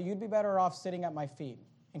 Martha, you'd be better off sitting at my feet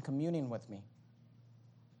and communing with me.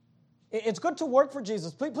 It's good to work for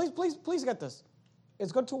Jesus. Please get this.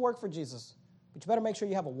 It's good to work for Jesus, but you better make sure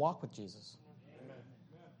you have a walk with Jesus. Amen.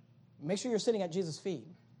 Make sure you're sitting at Jesus' feet.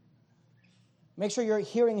 Make sure you're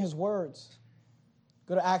hearing his words.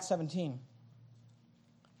 Go to Acts 17.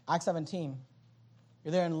 Acts 17.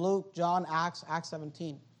 You're there in Luke, John, Acts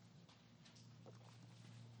 17.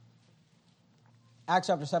 Acts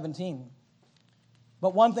chapter 17.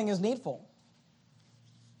 But one thing is needful.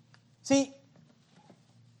 See,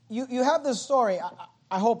 you have this story.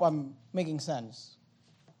 I hope I'm making sense.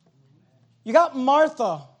 You got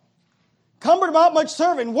Martha, cumbered about much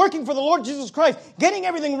serving, working for the Lord Jesus Christ, getting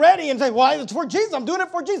everything ready and saying, well, it's for Jesus. I'm doing it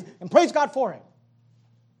for Jesus. And praise God for it.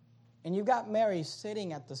 And you've got Mary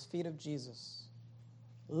sitting at the feet of Jesus,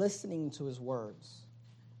 listening to his words,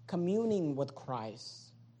 communing with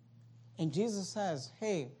Christ. And Jesus says,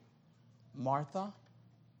 hey, Martha,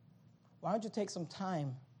 why don't you take some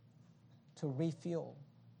time to refuel?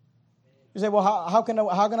 You say, well, how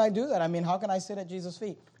can I do that? I mean, how can I sit at Jesus'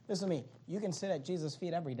 feet? Listen to me. You can sit at Jesus'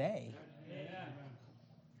 feet every day. Amen.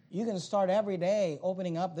 You can start every day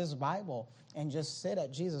opening up this Bible and just sit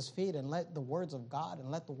at Jesus' feet and let the words of God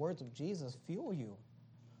and let the words of Jesus fuel you,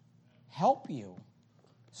 help you,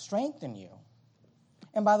 strengthen you.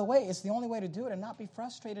 And by the way, it's the only way to do it and not be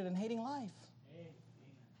frustrated and hating life.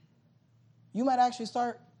 You might actually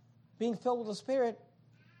start being filled with the Spirit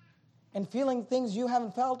and feeling things you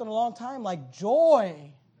haven't felt in a long time, like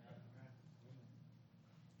joy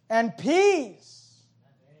and peace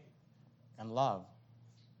and love.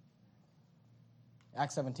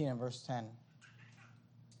 Acts 17 and verse 10.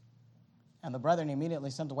 And the brethren immediately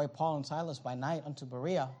sent away Paul and Silas by night unto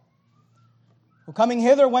Berea, who coming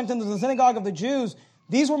hither went into the synagogue of the Jews.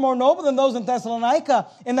 These were more noble than those in Thessalonica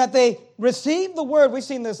in that they received the word. We've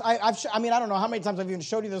seen this. I don't know how many times I've even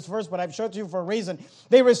showed you this verse, but I've showed it to you for a reason.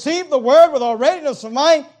 They received the word with all readiness of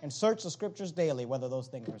mind and searched the scriptures daily, whether those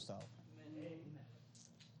things were so. Amen.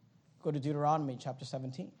 Go to Deuteronomy chapter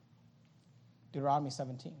 17. Deuteronomy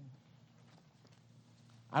 17.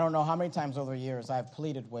 I don't know how many times over the years I've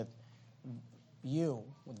pleaded with you,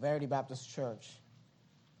 with Verity Baptist Church,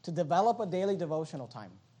 to develop a daily devotional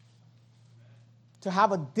time. To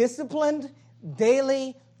have a disciplined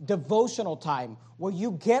daily devotional time where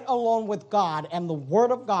you get alone with God and the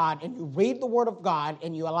Word of God and you read the Word of God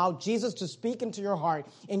and you allow Jesus to speak into your heart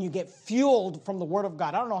and you get fueled from the Word of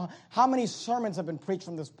God. I don't know how many sermons have been preached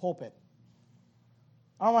from this pulpit.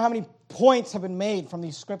 I don't know how many points have been made from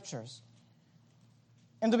these scriptures.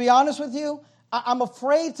 And to be honest with you, I'm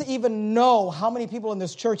afraid to even know how many people in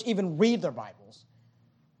this church even read their Bibles.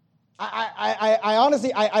 I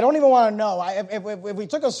honestly, I don't even want to know. If we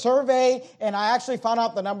took a survey and I actually found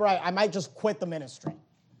out the number, I might just quit the ministry.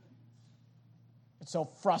 It's so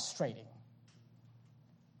frustrating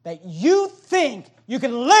that you think you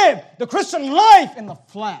can live the Christian life in the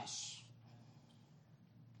flesh.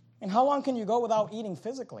 And how long can you go without eating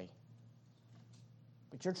physically?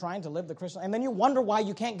 But you're trying to live the Christian, and then you wonder why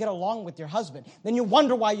you can't get along with your husband. Then you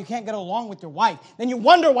wonder why you can't get along with your wife. Then you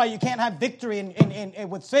wonder why you can't have victory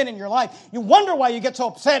with sin in your life. You wonder why you get so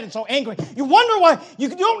upset and so angry. You wonder why you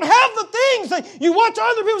don't have the things that you watch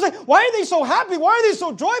other people say, why are they so happy? Why are they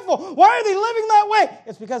so joyful? Why are they living that way?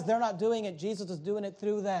 It's because they're not doing it. Jesus is doing it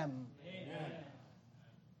through them. Amen.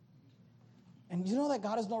 And you know that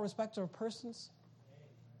God is no respecter of persons?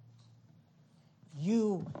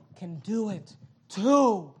 You can do it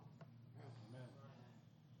too.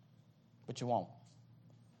 But you won't.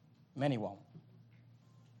 Many won't.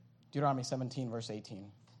 Deuteronomy 17, verse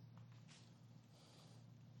 18.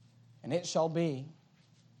 And it shall be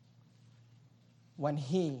when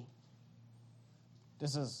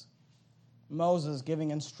this is Moses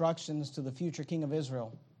giving instructions to the future king of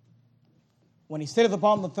Israel, when he sitteth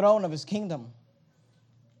upon the throne of his kingdom,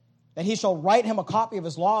 that he shall write him a copy of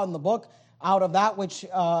his law in the book out of that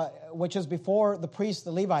which is before the priests,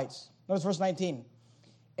 the Levites. Notice verse 19.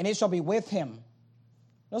 And it shall be with him.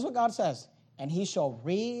 Notice what God says. And he shall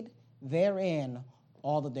read therein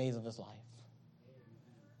all the days of his life,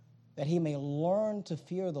 that he may learn to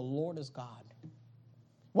fear the Lord his God.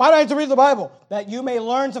 Why do I have to read the Bible? That you may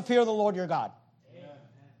learn to fear the Lord your God.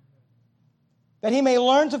 That he may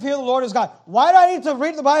learn to fear the Lord his God. Why do I need to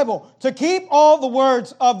read the Bible? To keep all the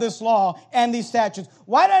words of this law and these statutes.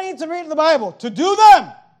 Why do I need to read the Bible? To do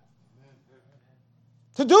them.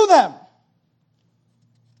 To do them.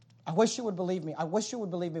 I wish you would believe me. I wish you would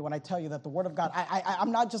believe me when I tell you that the Word of God,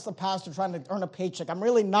 I'm not just a pastor trying to earn a paycheck. I'm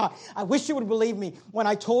really not. I wish you would believe me when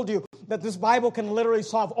I told you that this Bible can literally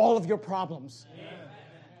solve all of your problems.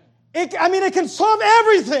 It can solve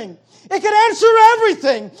everything. It can answer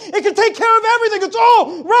everything. It can take care of everything. It's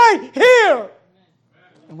all right here.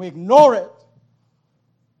 And we ignore it.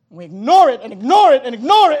 And we ignore it and ignore it and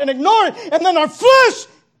ignore it and ignore it. And then our flesh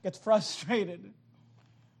gets frustrated.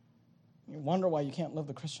 You wonder why you can't live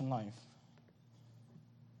the Christian life.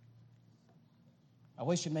 I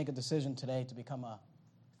wish you'd make a decision today to become a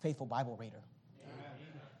faithful Bible reader.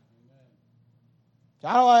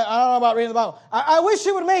 I don't know about reading the Bible. I wish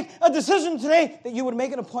you would make a decision today that you would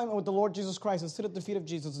make an appointment with the Lord Jesus Christ and sit at the feet of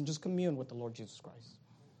Jesus and just commune with the Lord Jesus Christ.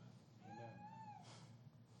 Amen.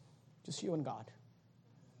 Just you and God.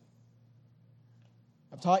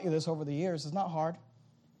 I've taught you this over the years. It's not hard.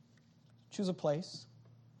 Choose a place.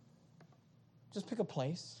 Just pick a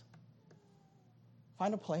place.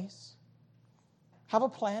 Find a place. Have a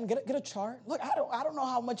plan. Get a chart. Look, I don't know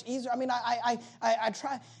how much easier. I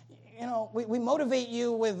try. You know, we motivate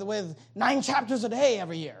you with 9 chapters a day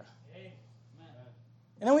every year. Amen.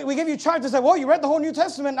 And then we give you charts that say, well, you read the whole New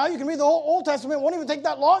Testament. Now you can read the whole Old Testament. It won't even take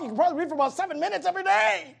that long. You can probably read for about 7 minutes every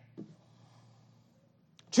day.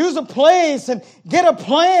 Choose a place and get a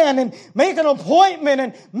plan and make an appointment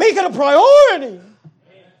and make it a priority. Amen.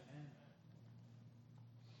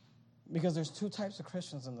 Because there's 2 types of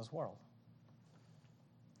Christians in this world.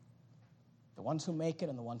 The ones who make it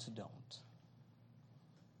and the ones who don't.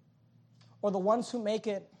 Or the ones who make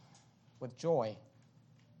it with joy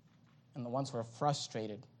and the ones who are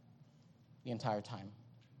frustrated the entire time.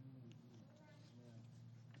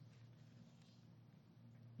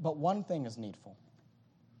 But one thing is needful.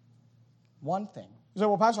 One thing. You say,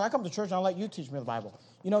 well, Pastor, I come to church and I'll let you teach me the Bible.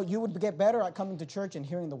 You know, you would get better at coming to church and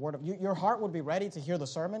hearing the Word of your heart would be ready to hear the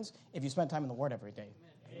sermons if you spent time in the Word every day.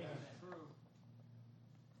 Amen.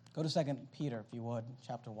 Go to 2 Peter, if you would,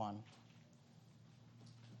 chapter 1.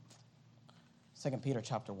 2 Peter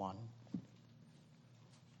chapter 1.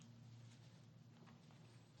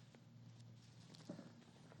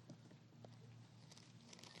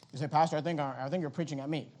 You say, Pastor, I think you're preaching at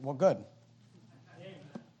me. Well, good.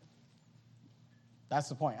 That's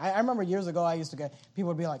the point. I remember years ago I used to get, people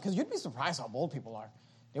would be like, because you'd be surprised how bold people are.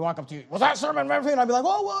 They walk up to you, was that sermon meant for you? And I'd be like,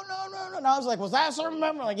 oh, well, no. And I was like, was that sermon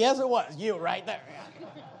meant for you? Like, yes, it was. You right there.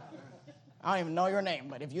 I don't even know your name,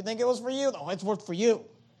 but if you think it was for you, though, it's for you.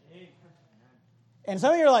 And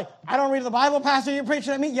some of you are like, I don't read the Bible, Pastor, you're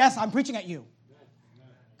preaching at me? Yes, I'm preaching at you.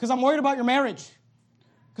 Because I'm worried about your marriage.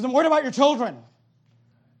 Because I'm worried about your children.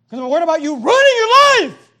 Because I'm worried about you ruining your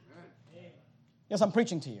life. Yes, I'm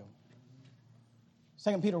preaching to you.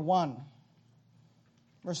 2 Peter 1,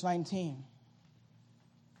 verse 19.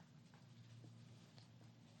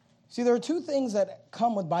 See, there are two things that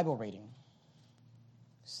come with Bible reading.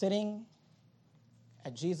 Sitting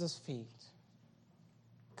at Jesus' feet,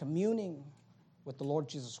 communing with the Lord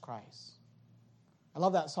Jesus Christ. I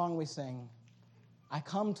love that song we sing, I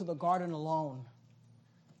come to the garden alone.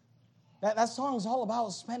 That song is all about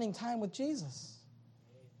spending time with Jesus.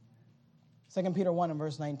 2 Peter 1 and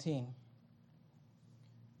verse 19.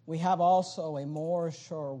 We have also a more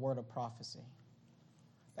sure word of prophecy.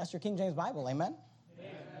 That's your King James Bible, amen?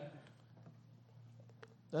 Amen.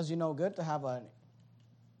 Does you no good to have a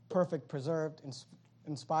perfect, preserved,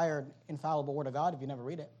 inspired, infallible word of God if you never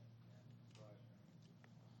read it?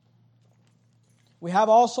 We have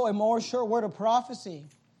also a more sure word of prophecy,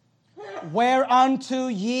 whereunto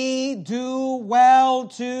ye do well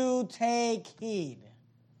to take heed.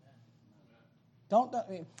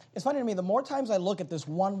 It's funny to me, the more times I look at this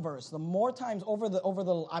one verse, the more times over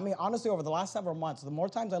the last several months, the more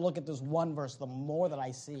times I look at this one verse, the more that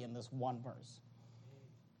I see in this one verse.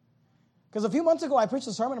 Because a few months ago, I preached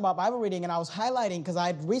a sermon about Bible reading, and I was highlighting, because I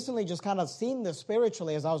had recently just kind of seen this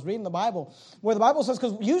spiritually as I was reading the Bible, where the Bible says,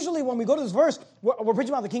 because usually when we go to this verse, we're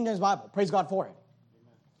preaching about the King James Bible. Praise God for it.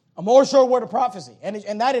 A more sure word of prophecy,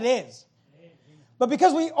 and that it is. But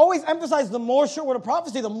because we always emphasize the more sure word of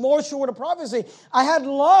prophecy, I had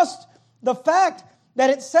lost the fact that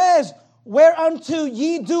it says, whereunto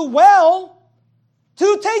ye do well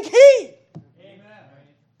to take heed. Amen.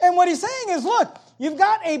 And what he's saying is, look, you've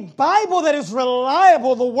got a Bible that is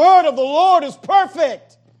reliable. The word of the Lord is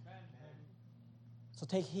perfect. So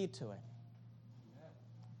take heed to it.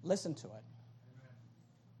 Listen to it.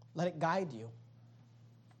 Let it guide you.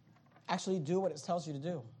 Actually do what it tells you to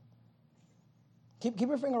do. Keep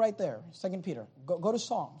your finger right there, 2 Peter. Go to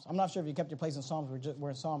Psalms. I'm not sure if you kept your place in Psalms. We're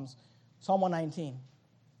in Psalms. Psalm 119.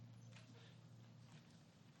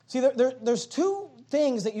 See, there's two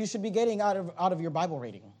things that you should be getting out of your Bible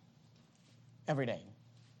reading every day.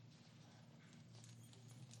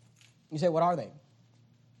 You say, what are they?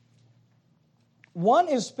 One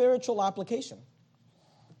is spiritual application.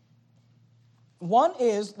 One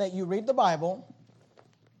is that you read the Bible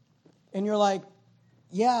and you're like,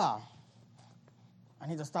 yeah, I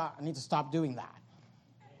need to stop doing that.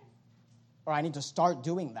 Or I need to start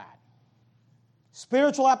doing that.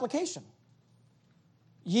 Spiritual application.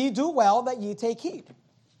 Ye do well that ye take heed.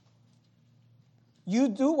 You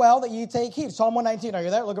do well that ye take heed. Psalm 119, are you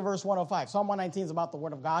there? Look at verse 105. Psalm 119 is about the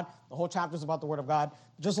Word of God. The whole chapter is about the Word of God.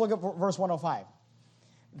 Just look at verse 105.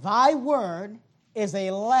 Thy word is a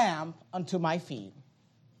lamp unto my feet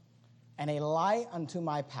and a light unto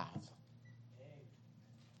my path.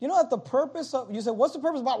 You know that the purpose of, you say, what's the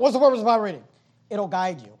purpose of Bible reading? It'll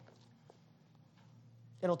guide you.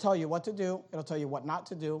 It'll tell you what to do. It'll tell you what not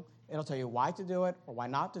to do. It'll tell you why to do it or why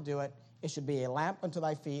not to do it. It should be a lamp unto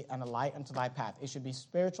thy feet and a light unto thy path. It should be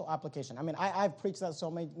spiritual application. I mean, I've preached that so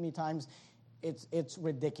many times, it's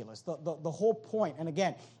ridiculous. The whole point, and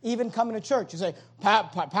again, even coming to church, you say,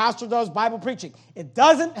 Pastor does Bible preaching. It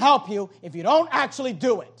doesn't help you if you don't actually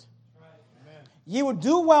do it. Right. You would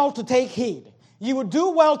do well to take heed. You would do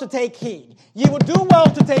well to take heed. You would do well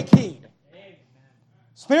to take heed. Amen.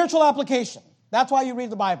 Spiritual application. That's why you read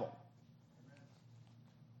the Bible.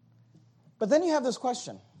 But then you have this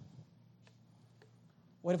question.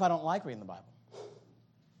 What if I don't like reading the Bible?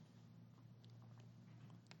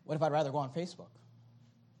 What if I'd rather go on Facebook?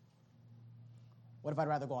 What if I'd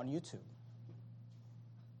rather go on YouTube?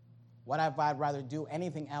 What if I'd rather do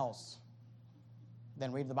anything else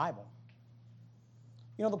than read the Bible?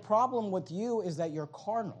 You know, the problem with you is that you're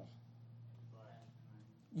carnal.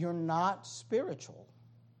 You're not spiritual.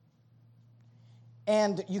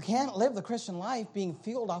 And you can't live the Christian life being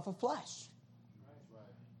fueled off of flesh.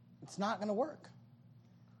 It's not going to work.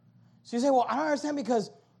 So you say, well, I don't understand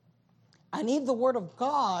because I need the Word of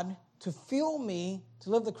God to fuel me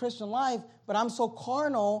to live the Christian life, but I'm so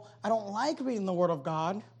carnal, I don't like reading the Word of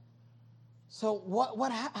God. So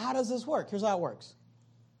how does this work? Here's how it works.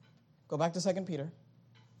 Go back to 2 Peter,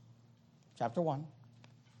 chapter 1.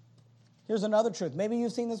 Here's another truth. Maybe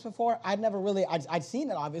you've seen this before. I'd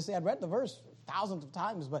seen it, obviously. I'd read the verse thousands of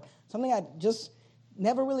times, but something I'd just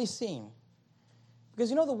never really seen. Because,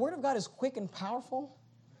 the Word of God is quick and powerful.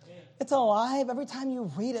 It's alive. Every time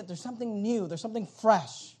you read it, there's something new. There's something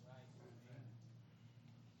fresh.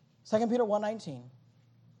 2 Peter 1:19.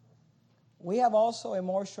 We have also a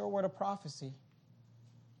more sure word of prophecy,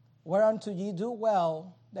 whereunto ye do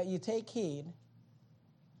well that ye take heed.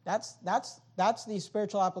 That's the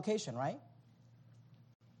spiritual application, right?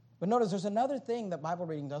 But notice there's another thing that Bible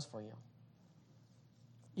reading does for you.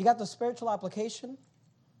 You got the spiritual application,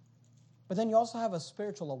 but then you also have a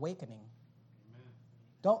spiritual awakening.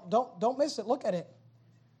 Amen. Don't miss it. Look at it.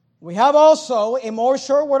 We have also a more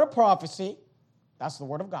sure word of prophecy. That's the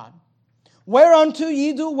word of God. Whereunto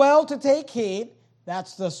ye do well to take heed.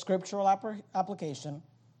 That's the scriptural application.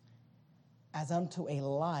 As unto a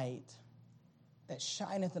light that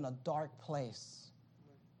shineth in a dark place.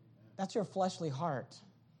 That's your fleshly heart.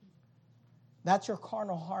 That's your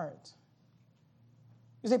carnal heart.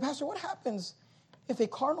 You say, Pastor, what happens if a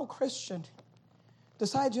carnal Christian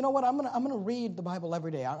decides, you know what, I'm gonna read the Bible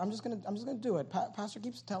every day. I'm just gonna do it. Pastor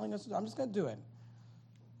keeps telling us, I'm just gonna do it.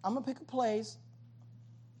 I'm gonna pick a place.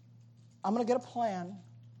 I'm gonna get a plan.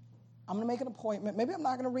 I'm gonna make an appointment. Maybe I'm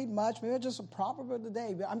not gonna read much. Maybe just a proper of the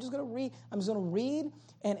day. But I'm just gonna read. I'm just gonna read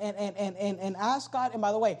and ask God. And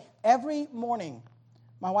by the way, every morning,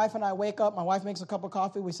 my wife and I wake up. My wife makes a cup of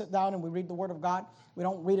coffee. We sit down and we read the Word of God. We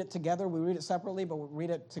don't read it together. We read it separately, but we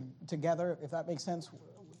read it together, if that makes sense.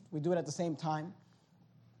 We do it at the same time.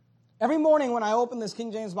 Every morning when I open this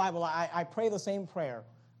King James Bible, I pray the same prayer,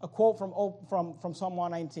 a quote from Psalm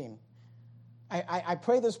 119. I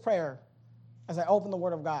pray this prayer as I open the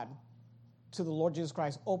Word of God to the Lord Jesus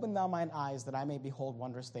Christ. Open thou mine eyes that I may behold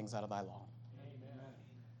wondrous things out of thy law.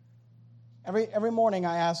 Amen. Every morning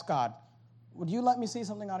I ask God, would you let me see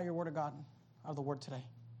something out of your Word of God, out of the Word today?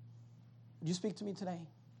 Would you speak to me today?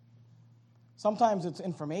 Sometimes it's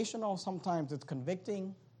informational. Sometimes it's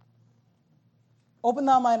convicting. Open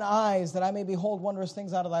thou mine eyes that I may behold wondrous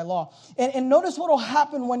things out of thy law. And notice what will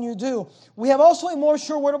happen when you do. We have also a more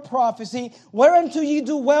sure word of prophecy, whereunto ye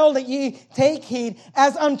do well that ye take heed,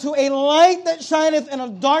 as unto a light that shineth in a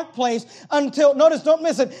dark place until, notice, don't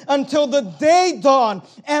miss it, until the day dawn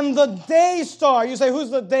and the day star. You say,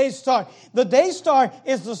 who's the day star? The day star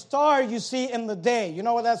is the star you see in the day. You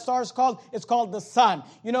know what that star is called? It's called the sun.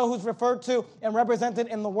 You know who's referred to and represented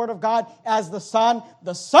in the Word of God as the Son?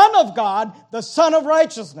 The Son of God, the Son of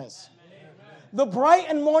righteousness. Amen. The bright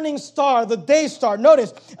and morning star, the day star.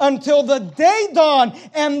 Notice, until the day dawn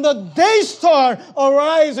and the day star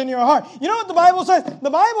arise in your heart. You know what the Bible says? The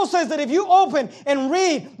Bible says that if you open and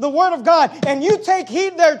read the Word of God and you take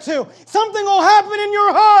heed thereto, something will happen in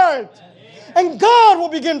your heart. And God will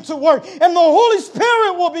begin to work. And the Holy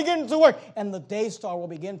Spirit will begin to work. And the day star will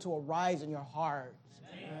begin to arise in your heart.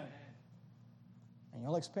 Amen. And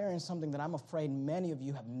you'll experience something that I'm afraid many of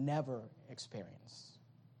you have never experienced.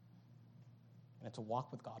 And it's a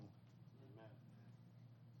walk with God. Amen.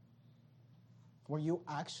 Where you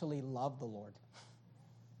actually love the Lord.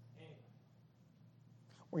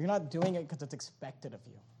 Where you're not doing it because it's expected of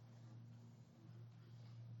you.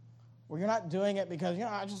 Where you're not doing it because,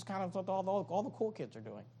 I just kind of thought all the cool kids are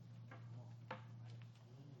doing.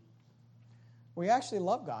 Where you actually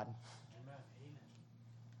love God. Amen.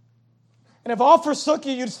 And if all forsook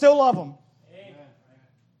you, you'd still love Him. Amen.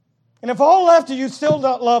 And if all left you, you'd still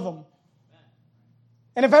love Him.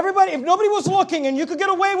 And if nobody was looking and you could get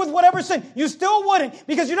away with whatever sin, you still wouldn't,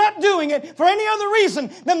 because you're not doing it for any other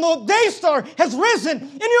reason than the day star has risen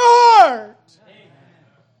in your heart.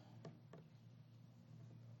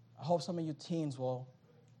 I hope some of you teens will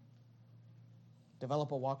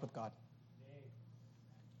develop a walk with God.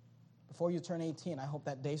 Before you turn 18, I hope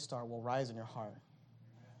that day star will rise in your heart.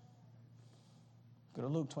 Go to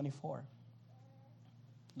Luke 24.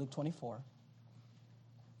 Luke 24.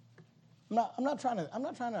 I'm not trying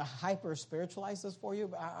to hyper spiritualize this for you,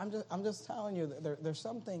 but I'm just telling you that there's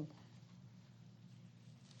something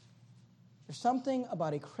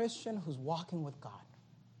about a Christian who's walking with God.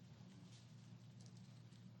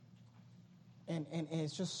 And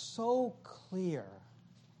it's just so clear.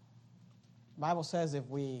 The Bible says if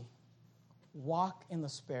we walk in the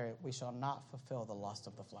Spirit, we shall not fulfill the lust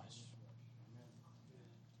of the flesh.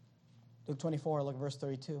 Luke 24, look at verse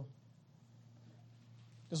 32.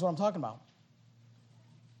 This is what I'm talking about.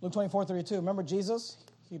 Luke 24:32. Remember Jesus?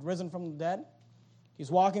 He'd risen from the dead. He's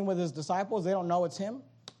walking with his disciples. They don't know it's him.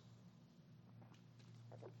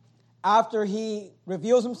 After he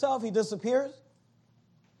reveals himself, he disappears.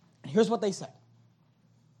 Here's what they said.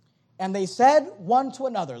 And they said one to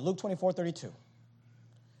another, Luke 24:32.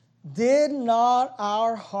 Did not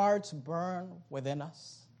our hearts burn within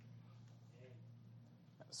us?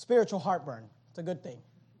 Spiritual heartburn. It's a good thing.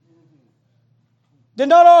 Did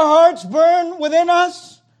not our hearts burn within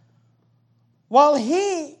us? While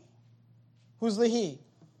he, who's the he?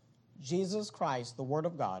 Jesus Christ, the Word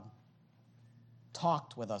of God,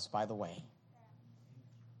 talked with us by the way.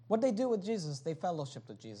 What did they do with Jesus? They fellowshiped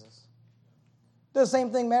with Jesus. The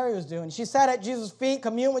same thing Mary was doing. She sat at Jesus' feet,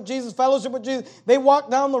 communed with Jesus, fellowship with Jesus. They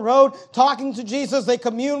walked down the road talking to Jesus. They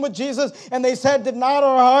communed with Jesus. And they said, did not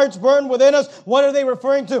our hearts burn within us? What are they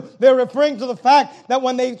referring to? They're referring to the fact that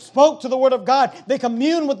when they spoke to the Word of God, they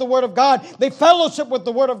communed with the Word of God. They fellowshiped with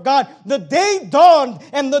the Word of God. The day dawned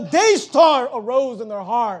and the day star arose in their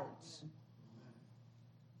hearts.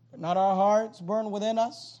 Did not our hearts burn within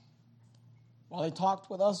us while He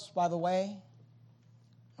talked with us by the way?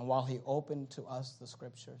 And while He opened to us the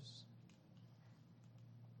Scriptures.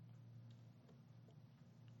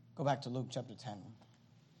 Go back to Luke chapter 10.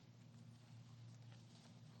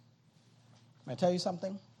 May I tell you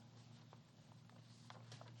something?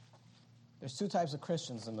 There's two types of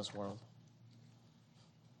Christians in this world.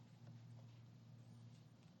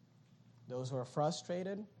 Those who are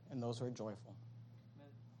frustrated and those who are joyful.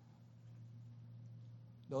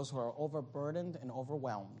 Those who are overburdened and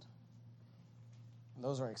overwhelmed. And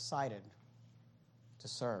those who are excited to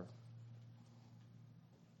serve.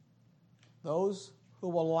 Those who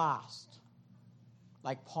will last,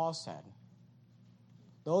 like Paul said.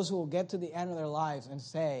 Those who will get to the end of their lives and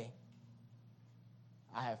say,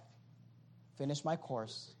 I have finished my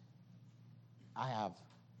course. I have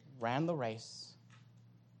ran the race.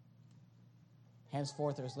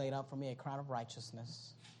 Henceforth there is laid up for me a crown of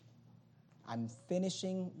righteousness. I'm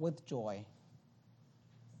finishing with joy.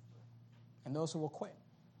 And those who will quit.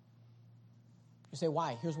 You say,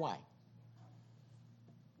 why? Here's why.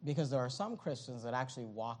 Because there are some Christians that actually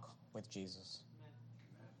walk with Jesus.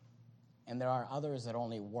 And there are others that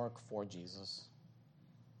only work for Jesus.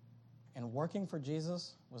 And working for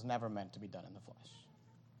Jesus was never meant to be done in the flesh.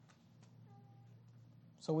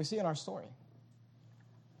 So we see in our story,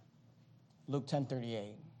 Luke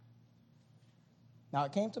 10:38. Now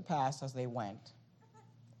it came to pass as they went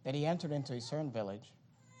that he entered into a certain village.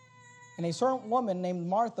 And a certain woman named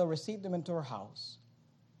Martha received him into her house.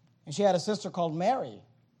 And she had a sister called Mary,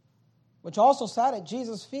 which also sat at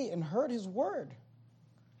Jesus' feet and heard his word.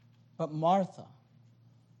 But Martha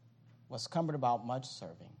was cumbered about much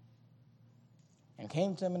serving, and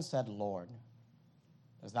came to him and said, Lord,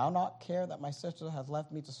 dost thou not care that my sister hath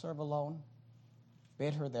left me to serve alone?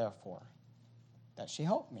 Bid her therefore that she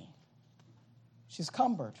help me. She's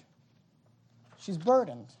cumbered. She's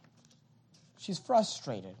burdened. She's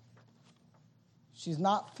frustrated. She's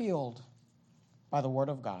not filled by the word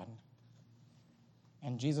of God.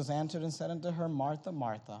 And Jesus answered and said unto her, Martha,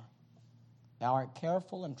 Martha, thou art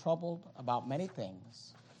careful and troubled about many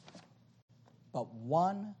things, but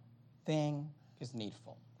one thing is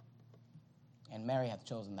needful. And Mary hath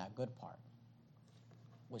chosen that good part,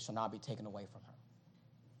 which shall not be taken away from her.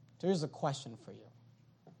 So here's a question for you.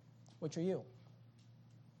 Which are you?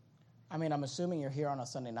 I mean, I'm assuming you're here on a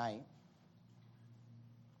Sunday night.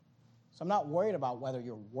 So I'm not worried about whether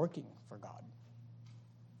you're working for God.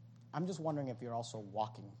 I'm just wondering if you're also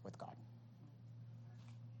walking with God.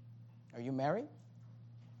 Are you Mary?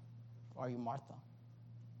 Or are you Martha?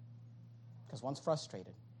 Because one's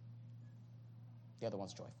frustrated. The other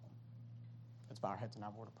one's joyful. Let's bow our heads and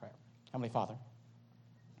have a word of prayer. Heavenly Father,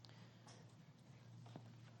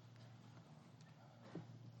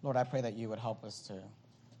 Lord, I pray that you would help us to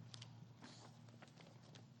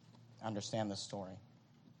understand this story.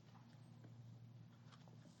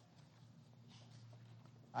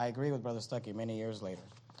 I agree with Brother Stuckey many years later.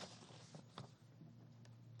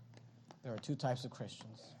 There are two types of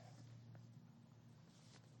Christians.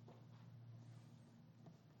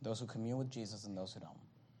 Those who commune with Jesus and those who don't.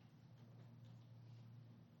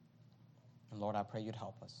 And Lord, I pray you'd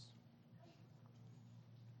help us.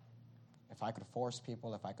 If I could force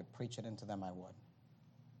people, if I could preach it into them, I would.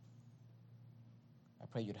 I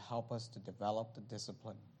pray you'd help us to develop the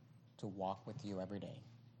discipline to walk with you every day.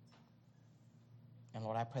 And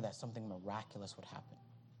Lord, I pray that something miraculous would happen.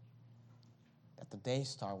 That the day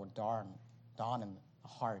star would dawn in the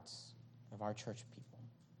hearts of our church people.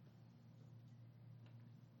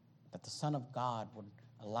 That the Son of God would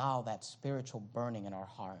allow that spiritual burning in our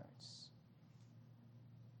hearts.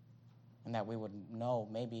 And that we would know,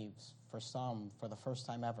 maybe for some, for the first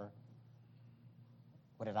time ever,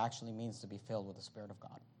 what it actually means to be filled with the Spirit of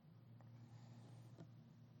God.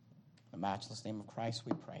 In the matchless name of Christ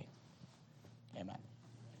we pray. Amen.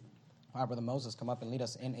 All right, Brother Moses, come up and lead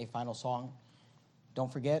us in a final song.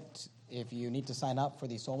 Don't forget, if you need to sign up for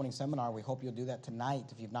the soul winning seminar, we hope you'll do that tonight.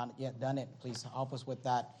 If you've not yet done it, please help us with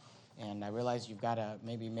that. And I realize you've got to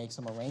maybe make some arrangements.